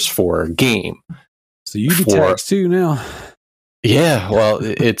 $70 for a game. So you be taxed too now. Yeah, well,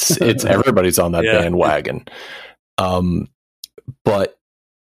 it's everybody's on that bandwagon. But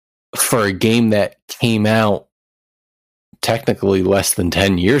for a game that came out technically less than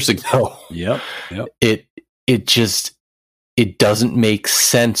 10 years ago, it doesn't make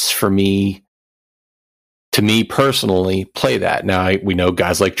sense for me, to me personally, play that. Now we know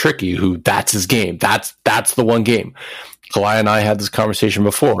guys like Tricky, who that's his game. That's the one game. Kalai and I had this conversation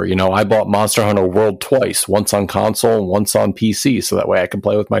before. You know, I bought Monster Hunter World twice, once on console and once on PC, so that way I can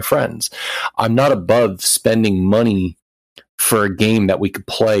play with my friends. I'm not above spending money for a game that we could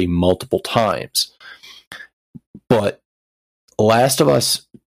play multiple times. But Last of Us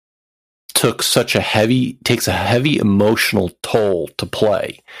takes a heavy emotional toll to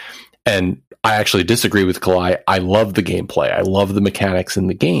play. And I actually disagree with Kalai. I love the gameplay. I love the mechanics in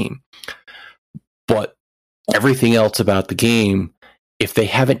the game. But everything else about the game, if they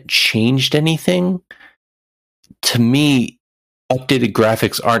haven't changed anything, to me, updated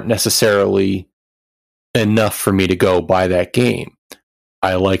graphics aren't necessarily enough for me to go buy that game.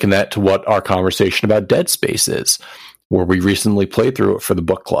 I liken that to what our conversation about Dead Space is, where we recently played through it for the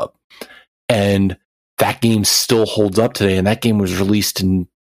book club. And that game still holds up today, and that game was released in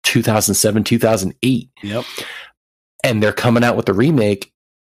 2007, 2008. Yep. And they're coming out with the remake,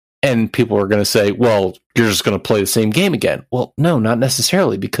 and people are going to say, well, you're just going to play the same game again. Well, no, not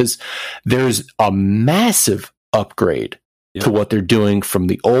necessarily, because there's a massive upgrade to what they're doing from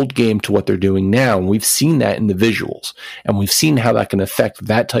the old game to what they're doing now. And we've seen that in the visuals, and we've seen how that can affect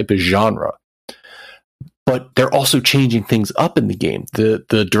that type of genre. But they're also changing things up in the game.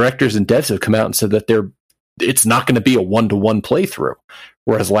 The directors and devs have come out and said that it's not going to be a 1-to-1 playthrough,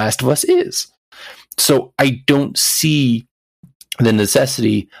 whereas Last of Us is. So I don't see the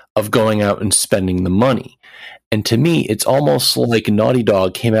necessity of going out and spending the money. And to me, it's almost like Naughty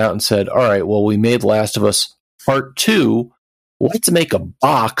Dog came out and said, all right, well, we made Last of Us Part 2. Let's make a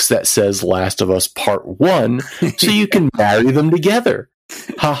box that says Last of Us Part 1 so you can marry them together.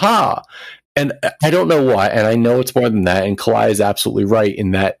 Ha. And I don't know why, and I know it's more than that, and Kalai is absolutely right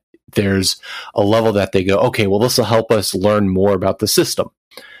in that there's a level that they go, okay, well, this will help us learn more about the system.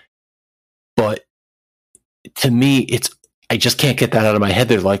 But to me, I just can't get that out of my head.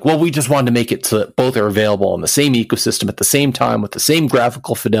 They're like, well, we just wanted to make it so that both are available on the same ecosystem at the same time with the same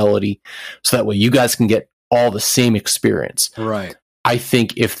graphical fidelity, so that way you guys can get all the same experience. Right. I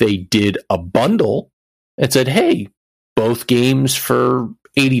think if they did a bundle and said, hey, both games for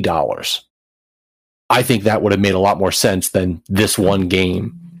 $80, I think that would have made a lot more sense than this one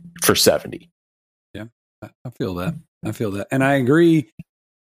game for $70. Yeah, I feel that. And I agree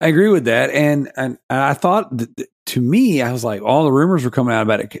with that. And I thought to me, I was like, all the rumors were coming out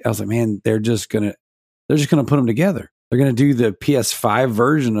about it. I was like, man, they're just gonna put them together. They're gonna do the PS5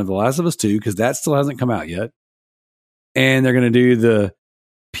 version of The Last of Us 2 because that still hasn't come out yet, and they're gonna do the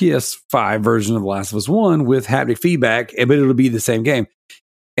PS5 version of The Last of Us 1 with haptic feedback, but it'll be the same game.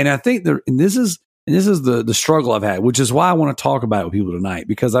 And I think this is the struggle I've had, which is why I want to talk about it with people tonight,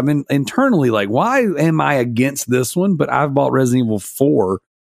 because I've been internally like, why am I against this one? But I've bought Resident Evil 4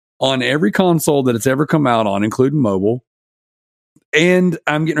 on every console that it's ever come out on, including mobile. And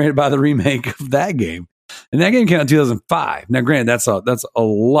I'm getting ready to buy the remake of that game. And that game came out in 2005. Now, granted, that's a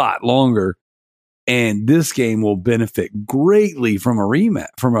lot longer. And this game will benefit greatly from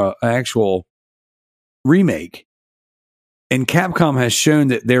an actual remake. And Capcom has shown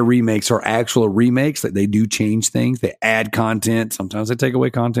that their remakes are actual remakes, that they do change things. They add content. Sometimes they take away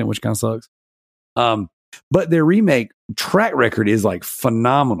content, which kind of sucks. But their remake track record is like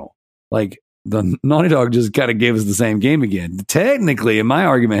phenomenal. Like the Naughty Dog just kind of gave us the same game again. Technically, in my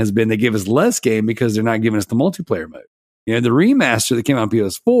argument has been they give us less game because they're not giving us the multiplayer mode. You know, the remaster that came out on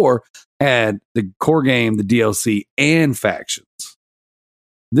PS4 had the core game, the DLC, and factions.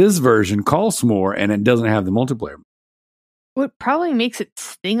 This version costs more and it doesn't have the multiplayer mode. What probably makes it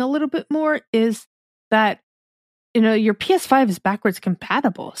sting a little bit more is that, you know, your PS5 is backwards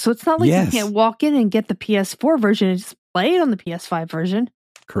compatible. So it's not like you can't walk in and get the PS4 version and just play it on the PS5 version.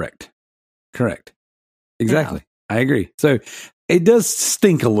 Correct. Exactly. Yeah. I agree. So it does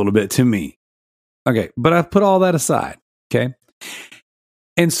stink a little bit to me. Okay. But I've put all that aside. Okay.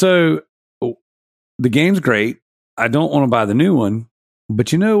 And so the game's great. I don't want to buy the new one.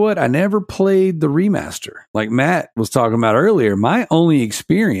 But you know what? I never played the remaster. Like Matt was talking about earlier, my only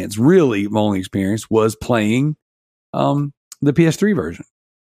experience was playing the PS3 version.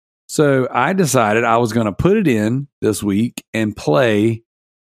 So I decided I was going to put it in this week and play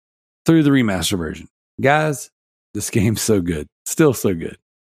through the remaster version. Guys, this game's so good. Still so good.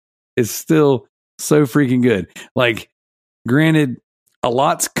 It's still so freaking good. Like, granted, a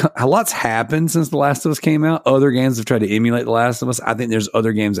lot's happened since The Last of Us came out. Other games have tried to emulate The Last of Us. I think there's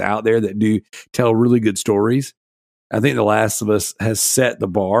other games out there that do tell really good stories. I think The Last of Us has set the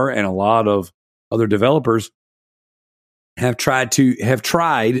bar, and a lot of other developers have tried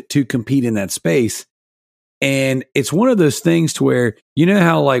to compete in that space. And it's one of those things to where, you know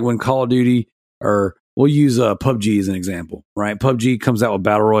how like when Call of Duty, or we'll use PUBG as an example, right? PUBG comes out with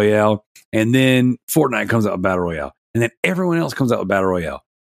Battle Royale, and then Fortnite comes out with Battle Royale. And then everyone else comes out with Battle Royale.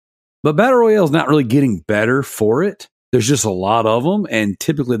 But Battle Royale is not really getting better for it. There's just a lot of them, and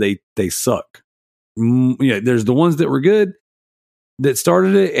typically they suck. Yeah, there's the ones that were good that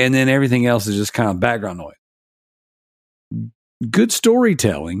started it, and then everything else is just kind of background noise. Good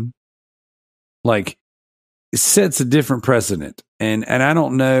storytelling, like, sets a different precedent. And I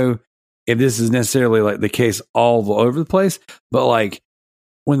don't know if this is necessarily like the case all over the place, but like,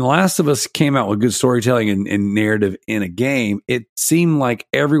 when The Last of Us came out with good storytelling and narrative in a game, it seemed like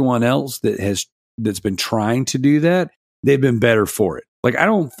everyone else that's been trying to do that, they've been better for it. Like, I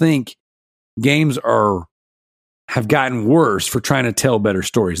don't think games have gotten worse for trying to tell better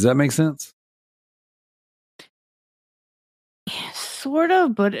stories. Does that make sense? Yeah, sort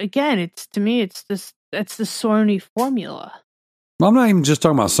of, but again, it's the Sony formula. Well, I'm not even just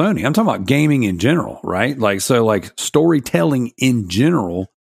talking about Sony. I'm talking about gaming in general, right? Like, so like storytelling in general,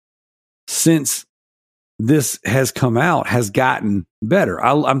 since this has come out, has gotten better.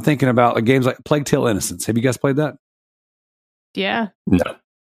 I'm thinking about games like Plague Tale Innocence. Have you guys played that? Yeah. No.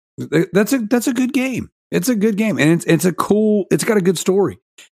 That's a good game. It's a good game. And it's got a good story.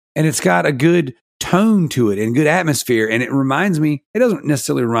 And it's got a good tone to it and good atmosphere. And it reminds me, it doesn't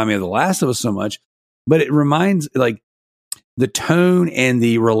necessarily remind me of The Last of Us so much, but it reminds, like, the tone and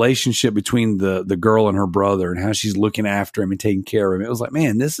the relationship between the girl and her brother and how she's looking after him and taking care of him. It was like,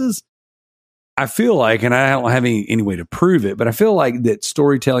 man, I feel like, and I don't have any way to prove it, but I feel like that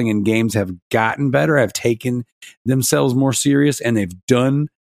storytelling in games have gotten better, have taken themselves more serious, and they've done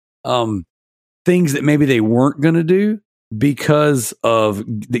things that maybe they weren't going to do because of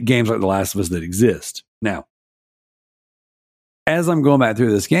the games like The Last of Us that exist. Now, as I'm going back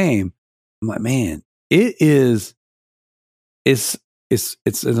through this game, I'm like, man, it's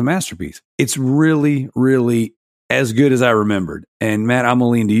a masterpiece. It's really, really as good as I remembered. And Matt, I'm gonna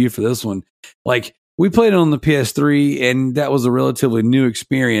lean to you for this one. Like, we played it on the PS3, and that was a relatively new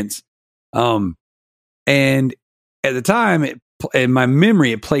experience. And at the time, in my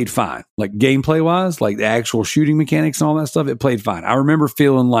memory, it played fine. Like, gameplay wise, like the actual shooting mechanics and all that stuff, it played fine. I remember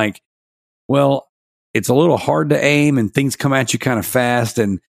feeling like, well, it's a little hard to aim, and things come at you kind of fast,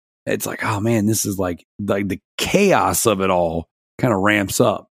 and it's like, oh man, this is like the chaos of it all kind of ramps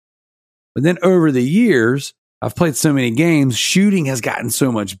up. But then over the years, I've played so many games, shooting has gotten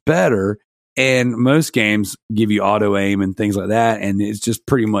so much better, and most games give you auto aim and things like that, and it's just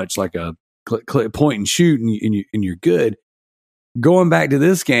pretty much like a click, point and shoot, and you're good. Going back to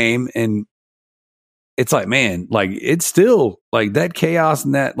this game, and it's like, man, like, it's still like that chaos,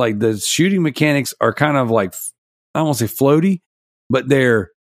 and that, like, the shooting mechanics are kind of like, I don't want to say floaty, but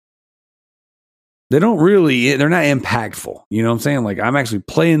they're not impactful. You know what I'm saying? Like, I'm actually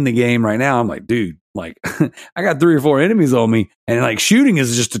playing the game right now. I'm like, dude, like, I got 3 or 4 enemies on me, and like, shooting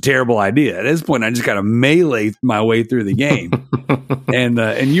is just a terrible idea. At this point, I just got to melee my way through the game.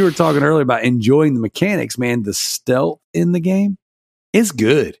 And you were talking earlier about enjoying the mechanics, man. The stealth in the game is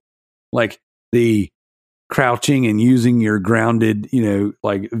good. Like, the crouching and using your grounded,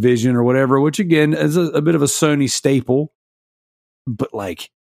 like, vision or whatever, which again is a bit of a Sony staple, but like,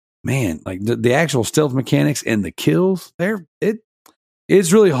 man, like the actual stealth mechanics and the kills,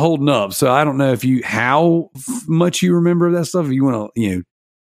 it's really holding up. So I don't know if how much you remember that stuff. If you want to,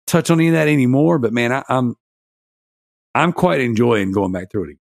 touch on any of that anymore, but man, I'm quite enjoying going back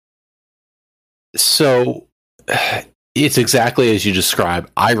through it. So it's exactly as you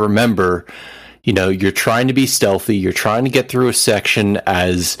described. I remember, you're trying to be stealthy. You're trying to get through a section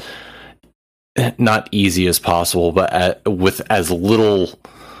as not easy as possible, but with as little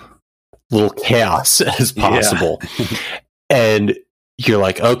chaos as possible. Yeah. And you're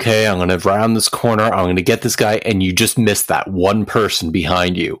like, okay, I'm going to round this corner. I'm going to get this guy. And you just missed that one person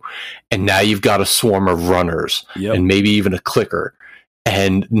behind you. And now you've got a swarm of runners and maybe even a clicker.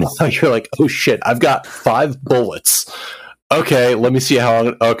 And now you're like, oh shit, I've got 5 bullets. Okay, let me see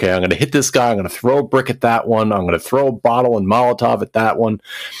I'm going to hit this guy. I'm going to throw a brick at that one. I'm going to throw a bottle and Molotov at that one.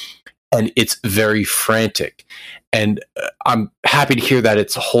 And it's very frantic. And I'm happy to hear that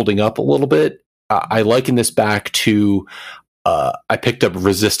it's holding up a little bit. I liken this back to I picked up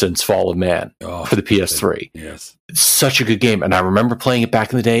Resistance Fall of Man for the PS3. Yes. It's such a good game. And I remember playing it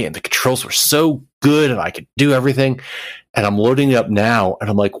back in the day, and the controls were so good, and I could do everything. And I'm loading it up now, and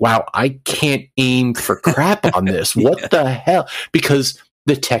I'm like, wow, I can't aim for crap on this. What the hell? Because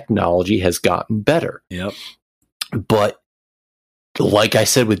the technology has gotten better. Yep. But like I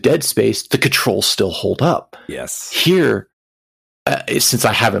said with Dead Space, the controls still hold up. Yes. Here, since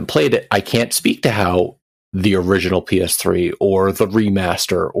I haven't played it, I can't speak to how the original PS3 or the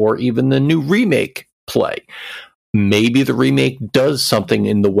remaster or even the new remake play. Maybe the remake does something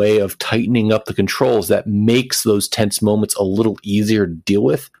in the way of tightening up the controls that makes those tense moments a little easier to deal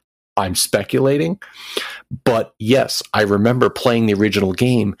with. I'm speculating. But yes, I remember playing the original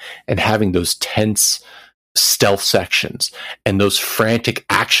game and having those tense stealth sections and those frantic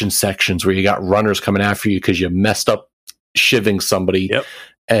action sections where you got runners coming after you because you messed up shivving somebody. Yep.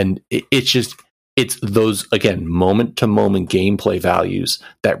 And it's those, again, moment-to-moment gameplay values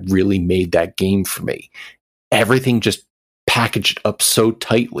that really made that game for me. Everything just packaged up so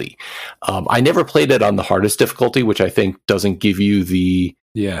tightly. I never played it on the hardest difficulty, which I think doesn't give you the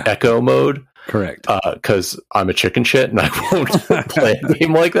echo mode. Correct. Because I'm a chicken shit and I won't play a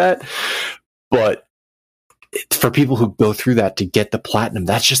game like that. But for people who go through that to get the platinum,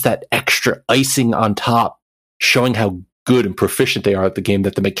 that's just that extra icing on top, showing how good and proficient they are at the game,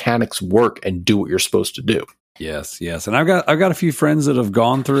 that the mechanics work and do what you're supposed to do. Yes. And I've got a few friends that have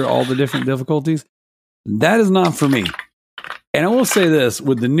gone through all the different difficulties. That is not for me. And I will say this,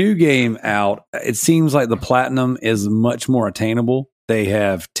 with the new game out, it seems like the platinum is much more attainable. They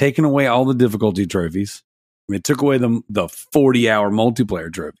have taken away all the difficulty trophies. I mean, it took away the 40-hour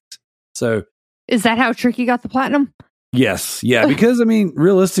multiplayer trophies. So is that how Tricky got the platinum? Yes. Yeah. Because, I mean,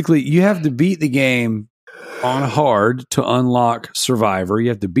 realistically, you have to beat the game on hard to unlock Survivor. You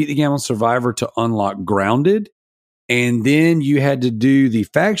have to beat the game on Survivor to unlock Grounded. And then you had to do the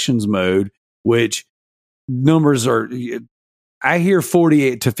factions mode, which numbers are, I hear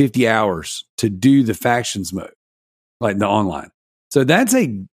 48 to 50 hours to do the factions mode, like the online. So that's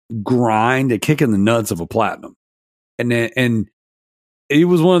a grind, a kick in the nuts of a platinum. And it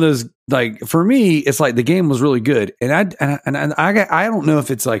was one of those, like, for me, it's like the game was really good. And I don't know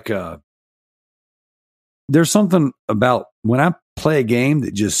if it's like, there's something about when I play a game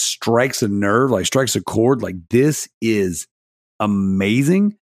that just strikes a nerve, like strikes a chord, like this is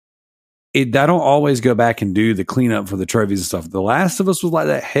amazing. I don't always go back and do the cleanup for the trophies and stuff. The Last of Us was like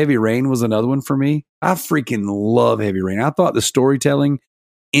that. Heavy Rain was another one for me. I freaking love Heavy Rain. I thought the storytelling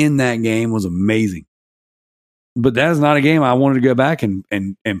in that game was amazing. But that is not a game I wanted to go back and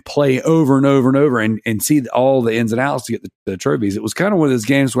play over and over and over and see all the ins and outs to get the trophies. It was kind of one of those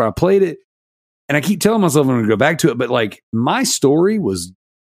games where I played it, and I keep telling myself I'm going to go back to it, but like my story was,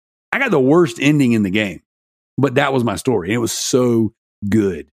 I got the worst ending in the game, but that was my story. And it was so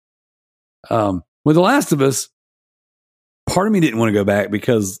good. With The Last of Us, part of me didn't want to go back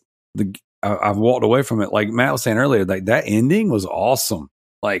because I've walked away from it. Like Matt was saying earlier, like that ending was awesome.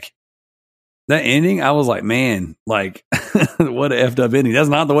 Like that ending, I was like, man, like what a effed up ending. That's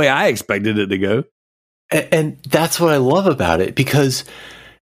not the way I expected it to go. And that's what I love about it, because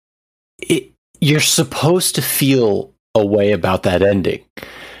you're supposed to feel a way about that ending.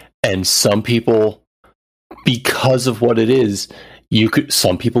 And some people, because of what it is,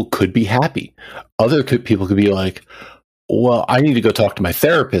 some people could be happy. Other people could be like, well, I need to go talk to my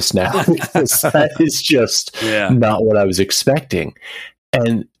therapist now because that is just not what I was expecting.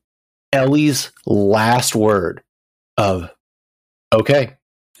 And Ellie's last word of, okay.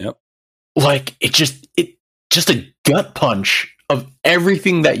 Yep. Like it just a gut punch of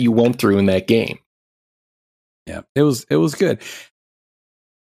everything that you went through in that game. Yeah, it was good.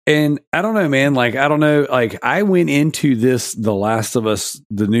 And I don't know, man. Like, I don't know. Like, I went into this, The Last of Us,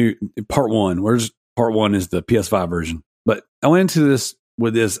 the new part one. Part one is the PS5 version. But I went into this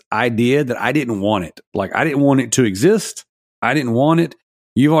with this idea that I didn't want it. Like, I didn't want it to exist. I didn't want it.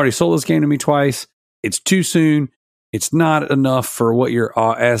 You've already sold this game to me twice. It's too soon. It's not enough for what you're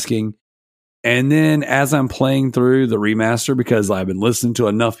asking. And then as I'm playing through the remaster, because I've been listening to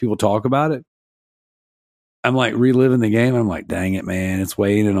enough people talk about it, I'm like reliving the game. I'm like, dang it, man, it's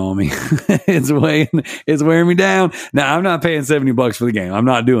weighing in on me. it's wearing me down. Now, I'm not paying $70 for the game. I'm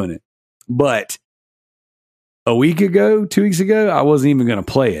not doing it. But a week ago, 2 weeks ago, I wasn't even going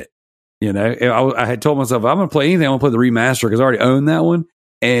to play it. You know, I had told myself, I'm going to play anything. I'm going to play the remaster because I already own that one.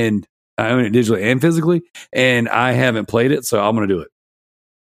 And I own it digitally and physically. And I haven't played it, so I'm going to do it.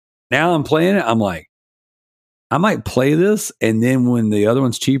 Now I'm playing it. I'm like, I might play this, and then when the other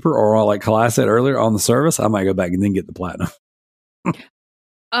one's cheaper, or like Kalai said earlier, on the service, I might go back and then get the platinum.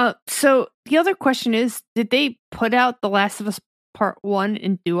 So the other question is, did they put out The Last of Us Part 1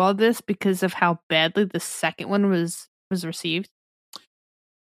 and do all this because of how badly the second one was received?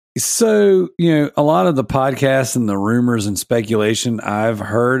 So, you know, a lot of the podcasts and the rumors and speculation I've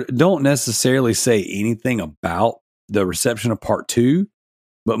heard don't necessarily say anything about the reception of Part 2,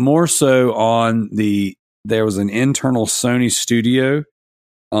 but more so on there was an internal Sony studio.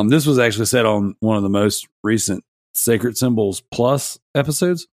 This was actually said on one of the most recent Sacred Symbols Plus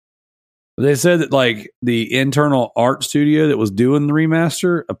episodes. They said that like the internal art studio that was doing the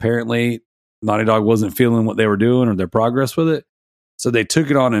remaster, apparently Naughty Dog wasn't feeling what they were doing or their progress with it. So they took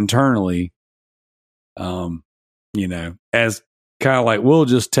it on internally, you know, as kind of like, we'll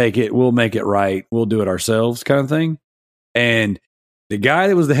just take it, we'll make it right, we'll do it ourselves kind of thing. And the guy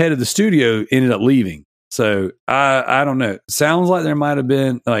that was the head of the studio ended up leaving. So I don't know. Sounds like there might have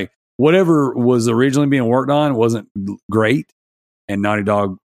been like whatever was originally being worked on wasn't great, and Naughty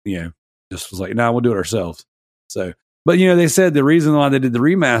Dog, you know, just was like, "Nah, we'll do it ourselves." So, but you know, they said the reason why they did the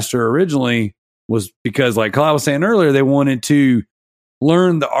remaster originally was because, like Kyle was saying earlier, they wanted to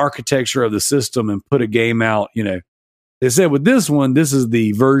learn the architecture of the system and put a game out. You know, they said with this one, this is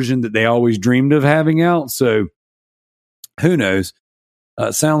the version that they always dreamed of having out. So, who knows?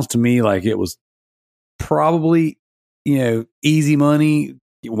 It sounds to me like it was probably, you know, easy money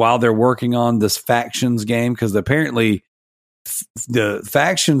while they're working on this factions game, because apparently the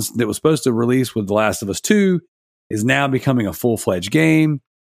factions that was supposed to release with The Last of Us 2 is now becoming a full-fledged game,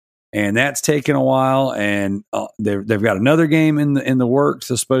 and that's taken a while. And they've got another game in the works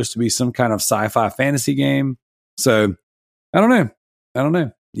that's supposed to be some kind of sci-fi fantasy game. So I don't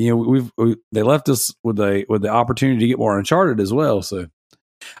know. You know, they left us with the opportunity to get more Uncharted as well. So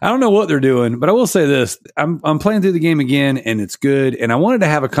I don't know what they're doing, but I will say this: I'm playing through the game again, and it's good. And I wanted to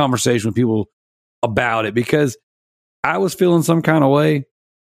have a conversation with people about it because I was feeling some kind of way,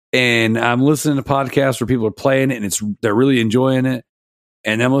 and I'm listening to podcasts where people are playing it, and they're really enjoying it.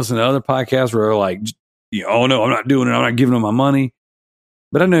 And I'm listening to other podcasts where they're like, you know, "Oh no, I'm not doing it. I'm not giving them my money."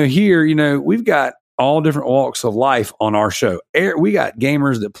 But I know here, you know, we've got all different walks of life on our show. We got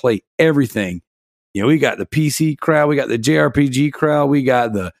gamers that play everything. You know, we got the PC crowd, we got the JRPG crowd, we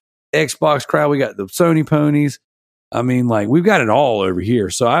got the Xbox crowd, we got the Sony ponies. I mean, like, we've got it all over here.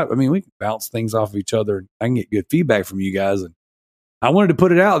 So, I mean, we can bounce things off of each other. I can get good feedback from you guys. And I wanted to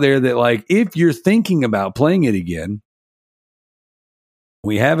put it out there that, like, if you're thinking about playing it again,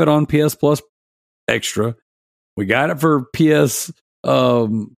 we have it on PS Plus Extra. We got it for PS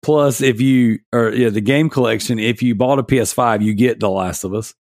Plus the game collection. If you bought a PS5, you get The Last of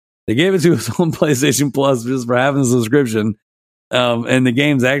Us. They gave it to us on PlayStation Plus just for having a subscription. And the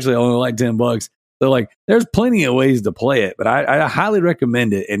game's actually only like $10. So, like, there's plenty of ways to play it, but I highly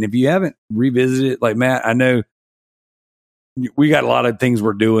recommend it. And if you haven't revisited it, like Matt, I know we got a lot of things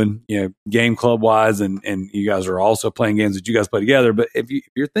we're doing, you know, game club wise, and you guys are also playing games that you guys play together. But if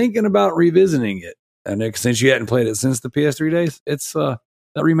you're thinking about revisiting it, and since you hadn't played it since the PS3 days, it's that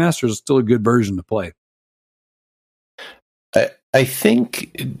remaster is still a good version to play. I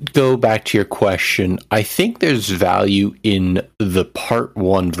think, go back to your question, I think there's value in the part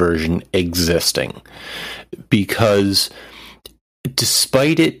 1 version existing, because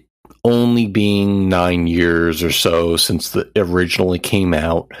despite it only being 9 years or so since it originally came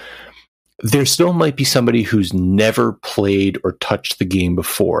out, there still might be somebody who's never played or touched the game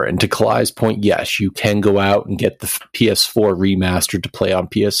before. And to Kalai's point, yes, you can go out and get the PS4 remastered to play on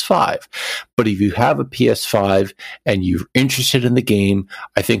PS5. But if you have a PS5 and you're interested in the game,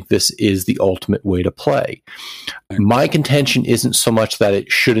 I think this is the ultimate way to play. My contention isn't so much that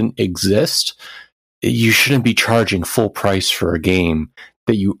it shouldn't exist. You shouldn't be charging full price for a game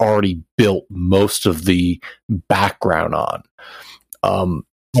that you already built most of the background on.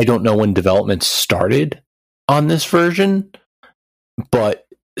 I don't know when development started on this version, but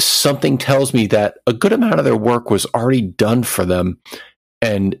something tells me that a good amount of their work was already done for them.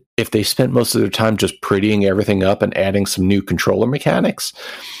 And if they spent most of their time just prettying everything up and adding some new controller mechanics,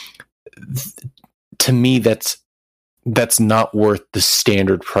 to me, that's not worth the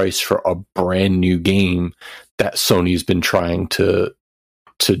standard price for a brand new game that Sony's been trying to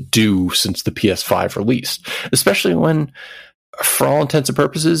do since the PS5 released. Especially when, for all intents and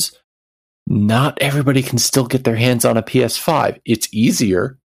purposes, not everybody can still get their hands on a PS5. It's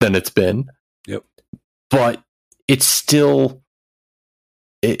easier than it's been. Yep. But it's still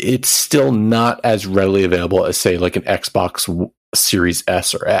not as readily available as, say, like an Xbox Series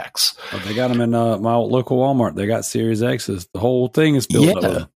S or X. Well, they got them in my local Walmart. They got Series X's. The whole thing is filled up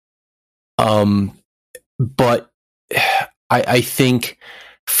with them. But I think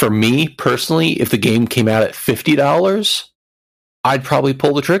for me personally, if the game came out at $50, I'd probably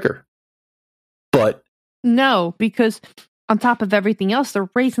pull the trigger. But no, because on top of everything else, they're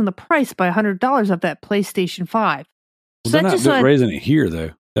raising the price by $100 of that PlayStation 5. Well, they're not raising it here,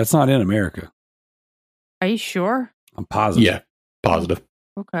 though. That's not in America. Are you sure? I'm positive. Yeah, positive.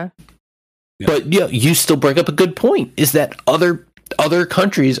 Okay. Yeah. But yeah, you still bring up a good point, is that other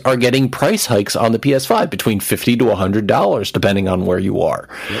countries are getting price hikes on the PS5 between $50 to $100, depending on where you are.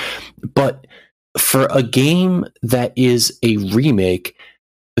 Yep. But for a game that is a remake,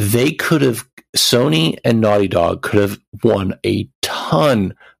 Sony and Naughty Dog could have won a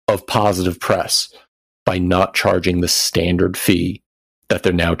ton of positive press by not charging the standard fee that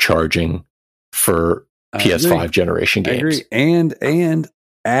they're now charging for PS5 generation games. I agree. And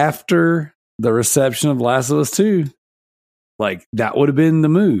after the reception of Last of Us 2, like, that would have been the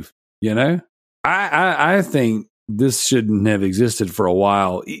move, you know? I think this shouldn't have existed for a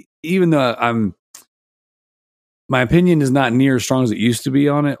while, even though my opinion is not near as strong as it used to be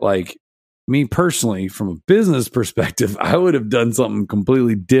on it. Like, me personally, from a business perspective, I would have done something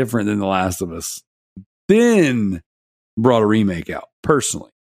completely different than The Last of Us, then brought a remake out. Personally,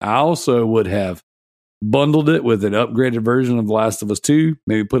 I also would have bundled it with an upgraded version of The Last of Us 2,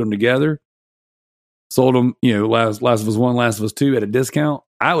 maybe put them together, sold them, Last of Us 1, Last of Us 2 at a discount.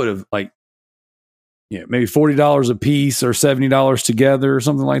 I would have, maybe $40 a piece or $70 together or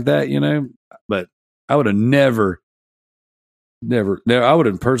something like that, but I would have I would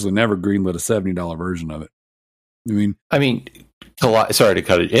have personally never greenlit a $70 version of it. I mean, Kalai, sorry to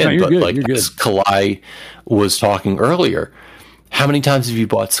cut it in, but good, as Kalai was talking earlier, how many times have you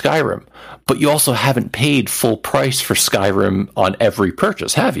bought Skyrim? But you also haven't paid full price for Skyrim on every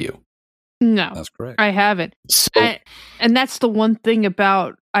purchase, have you? No, that's correct. I haven't. And that's the one thing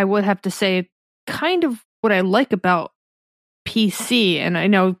about, I would have to say, kind of what I like about PC. And I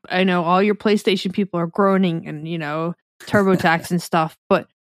know all your PlayStation people are groaning and, TurboTax and stuff. But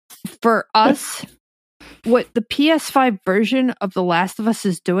for us, what the PS5 version of The Last of Us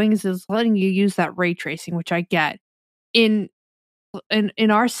is doing is letting you use that ray tracing, which I get. In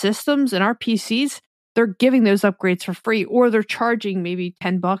our systems, in our PCs, they're giving those upgrades for free, or they're charging maybe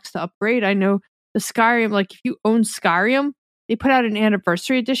 $10 to upgrade. I know the Skyrim, like, if you own Skyrim, they put out an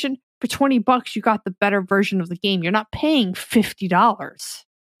anniversary edition for $20. You got the better version of the game. You're not paying $50.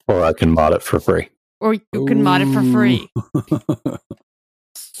 Or I can mod it for free. Or you can mod it for free.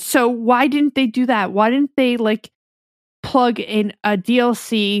 So why didn't they do that? Why didn't they plug in a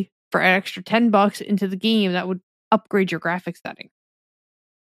DLC for an extra $10 into the game that would upgrade your graphics setting?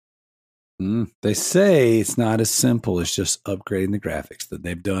 They say it's not as simple as just upgrading the graphics. That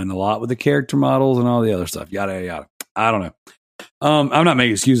they've done a lot with the character models and all the other stuff. Yada yada yada. I don't know. I'm not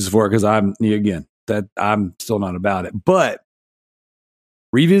making excuses for it because I'm still not about it. But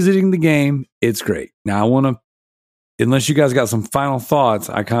revisiting the game, it's great. Now I want to, unless you guys got some final thoughts,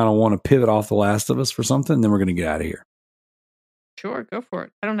 I kind of want to pivot off The Last of Us for something. And then we're going to get out of here. Sure, go for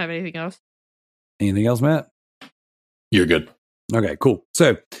it. I don't have anything else. Anything else, Matt? You're good. Okay, cool.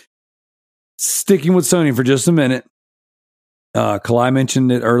 So, sticking with Sony for just a minute, Kalai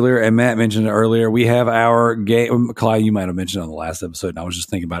mentioned it earlier and Matt mentioned it earlier. We have our game. Kalai, you might have mentioned it on the last episode, and I was just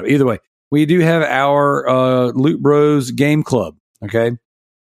thinking about it. Either way, we do have our Loot Bros Game Club. Okay.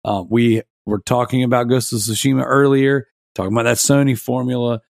 We were talking about Ghost of Tsushima earlier, talking about that Sony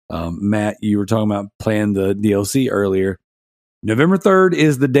formula. Matt, you were talking about playing the DLC earlier. November 3rd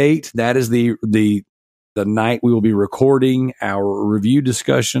is the date. That is the night we will be recording our review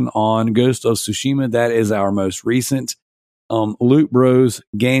discussion on Ghost of Tsushima. That is our most recent Loot Bros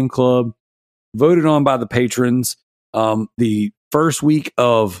Game Club, voted on by the patrons. The first week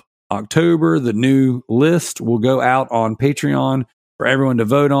of October, the new list will go out on Patreon for everyone to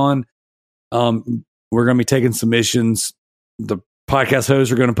vote on. We're going to be taking submissions. The podcast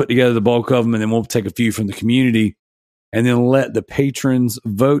hosts are going to put together the bulk of them, and then we'll take a few from the community and then let the patrons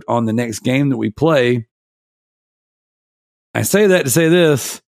vote on the next game that we play. I say that to say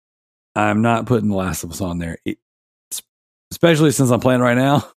this. I'm not putting The Last of Us on there. Especially since I'm playing right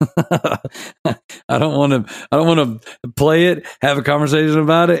now. I don't want to play it, have a conversation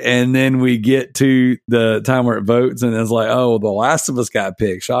about it, and then we get to the time where it votes and it's like, oh, The Last of Us got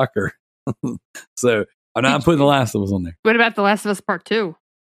picked. Shocker. So I'm not putting The Last of Us on there. What about The Last of Us Part 2?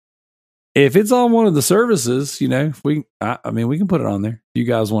 If it's on one of the services, you know, we can put it on there. If you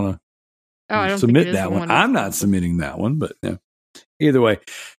guys want to submit that one. I'm not submitting that one, but yeah. Either way,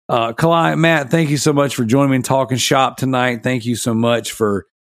 Kalai, Matt, thank you so much for joining me and talking shop tonight. Thank you so much for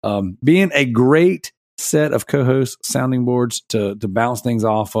being a great set of co-hosts, sounding boards to bounce things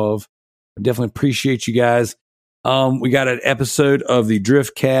off of. I definitely appreciate you guys. We got an episode of the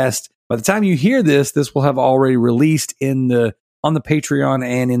Driftcast. By the time you hear this will have already released on the Patreon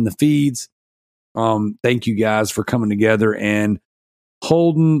and in the feeds. Thank you guys for coming together and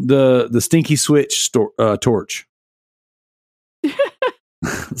holding the Stinky Switch torch.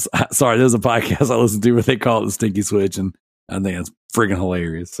 Sorry, there's a podcast I listen to where they call it the Stinky Switch, and I think it's friggin'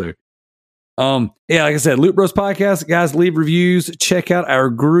 hilarious. So, yeah, like I said, Loot Bros Podcast, guys, leave reviews, check out our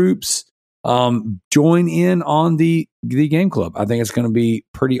groups, join in on the game club. I think it's going to be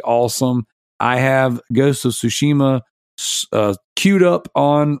pretty awesome. I have Ghost of Tsushima queued up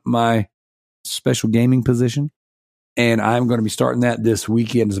on my special gaming position, and I'm going to be starting that this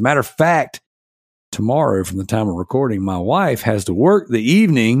weekend. As a matter of fact, tomorrow, from the time of recording, my wife has to work the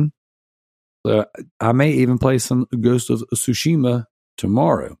evening. So I may even play some Ghost of Tsushima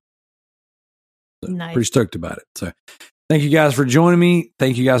tomorrow. So nice. Pretty stoked about it. So thank you guys for joining me.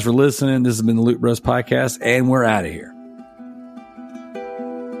 Thank you guys for listening. This has been the Loot Bros Podcast, and we're out of here.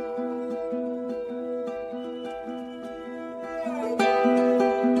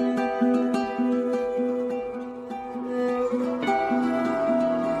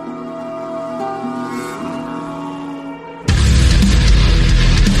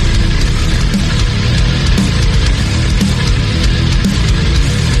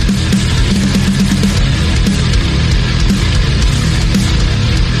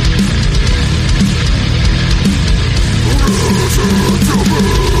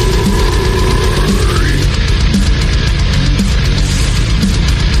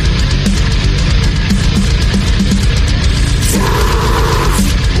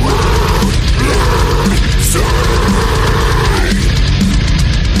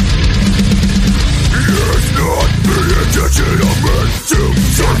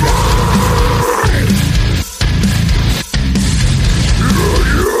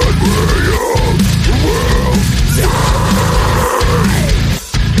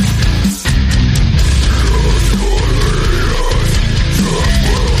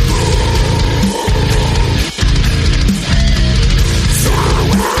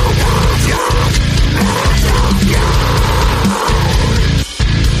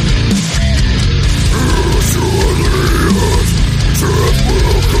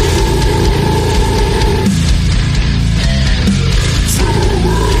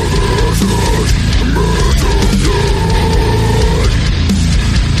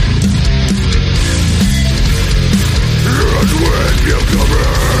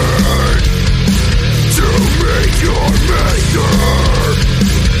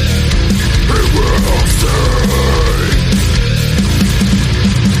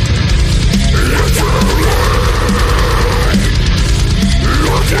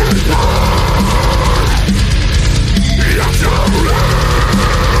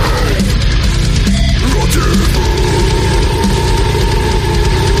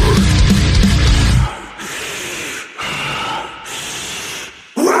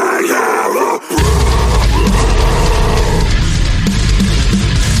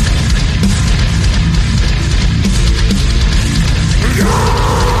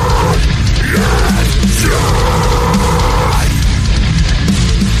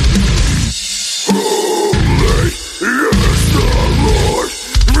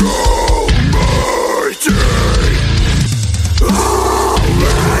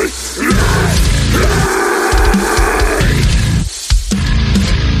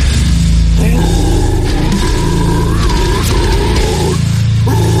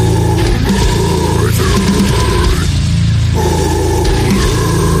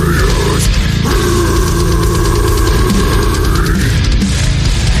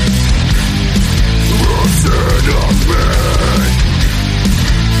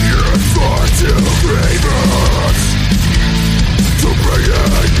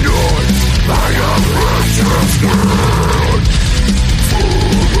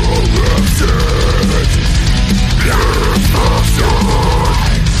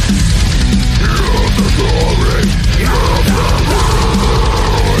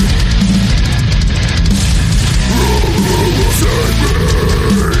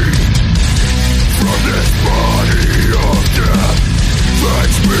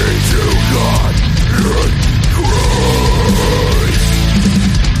 Get crazy.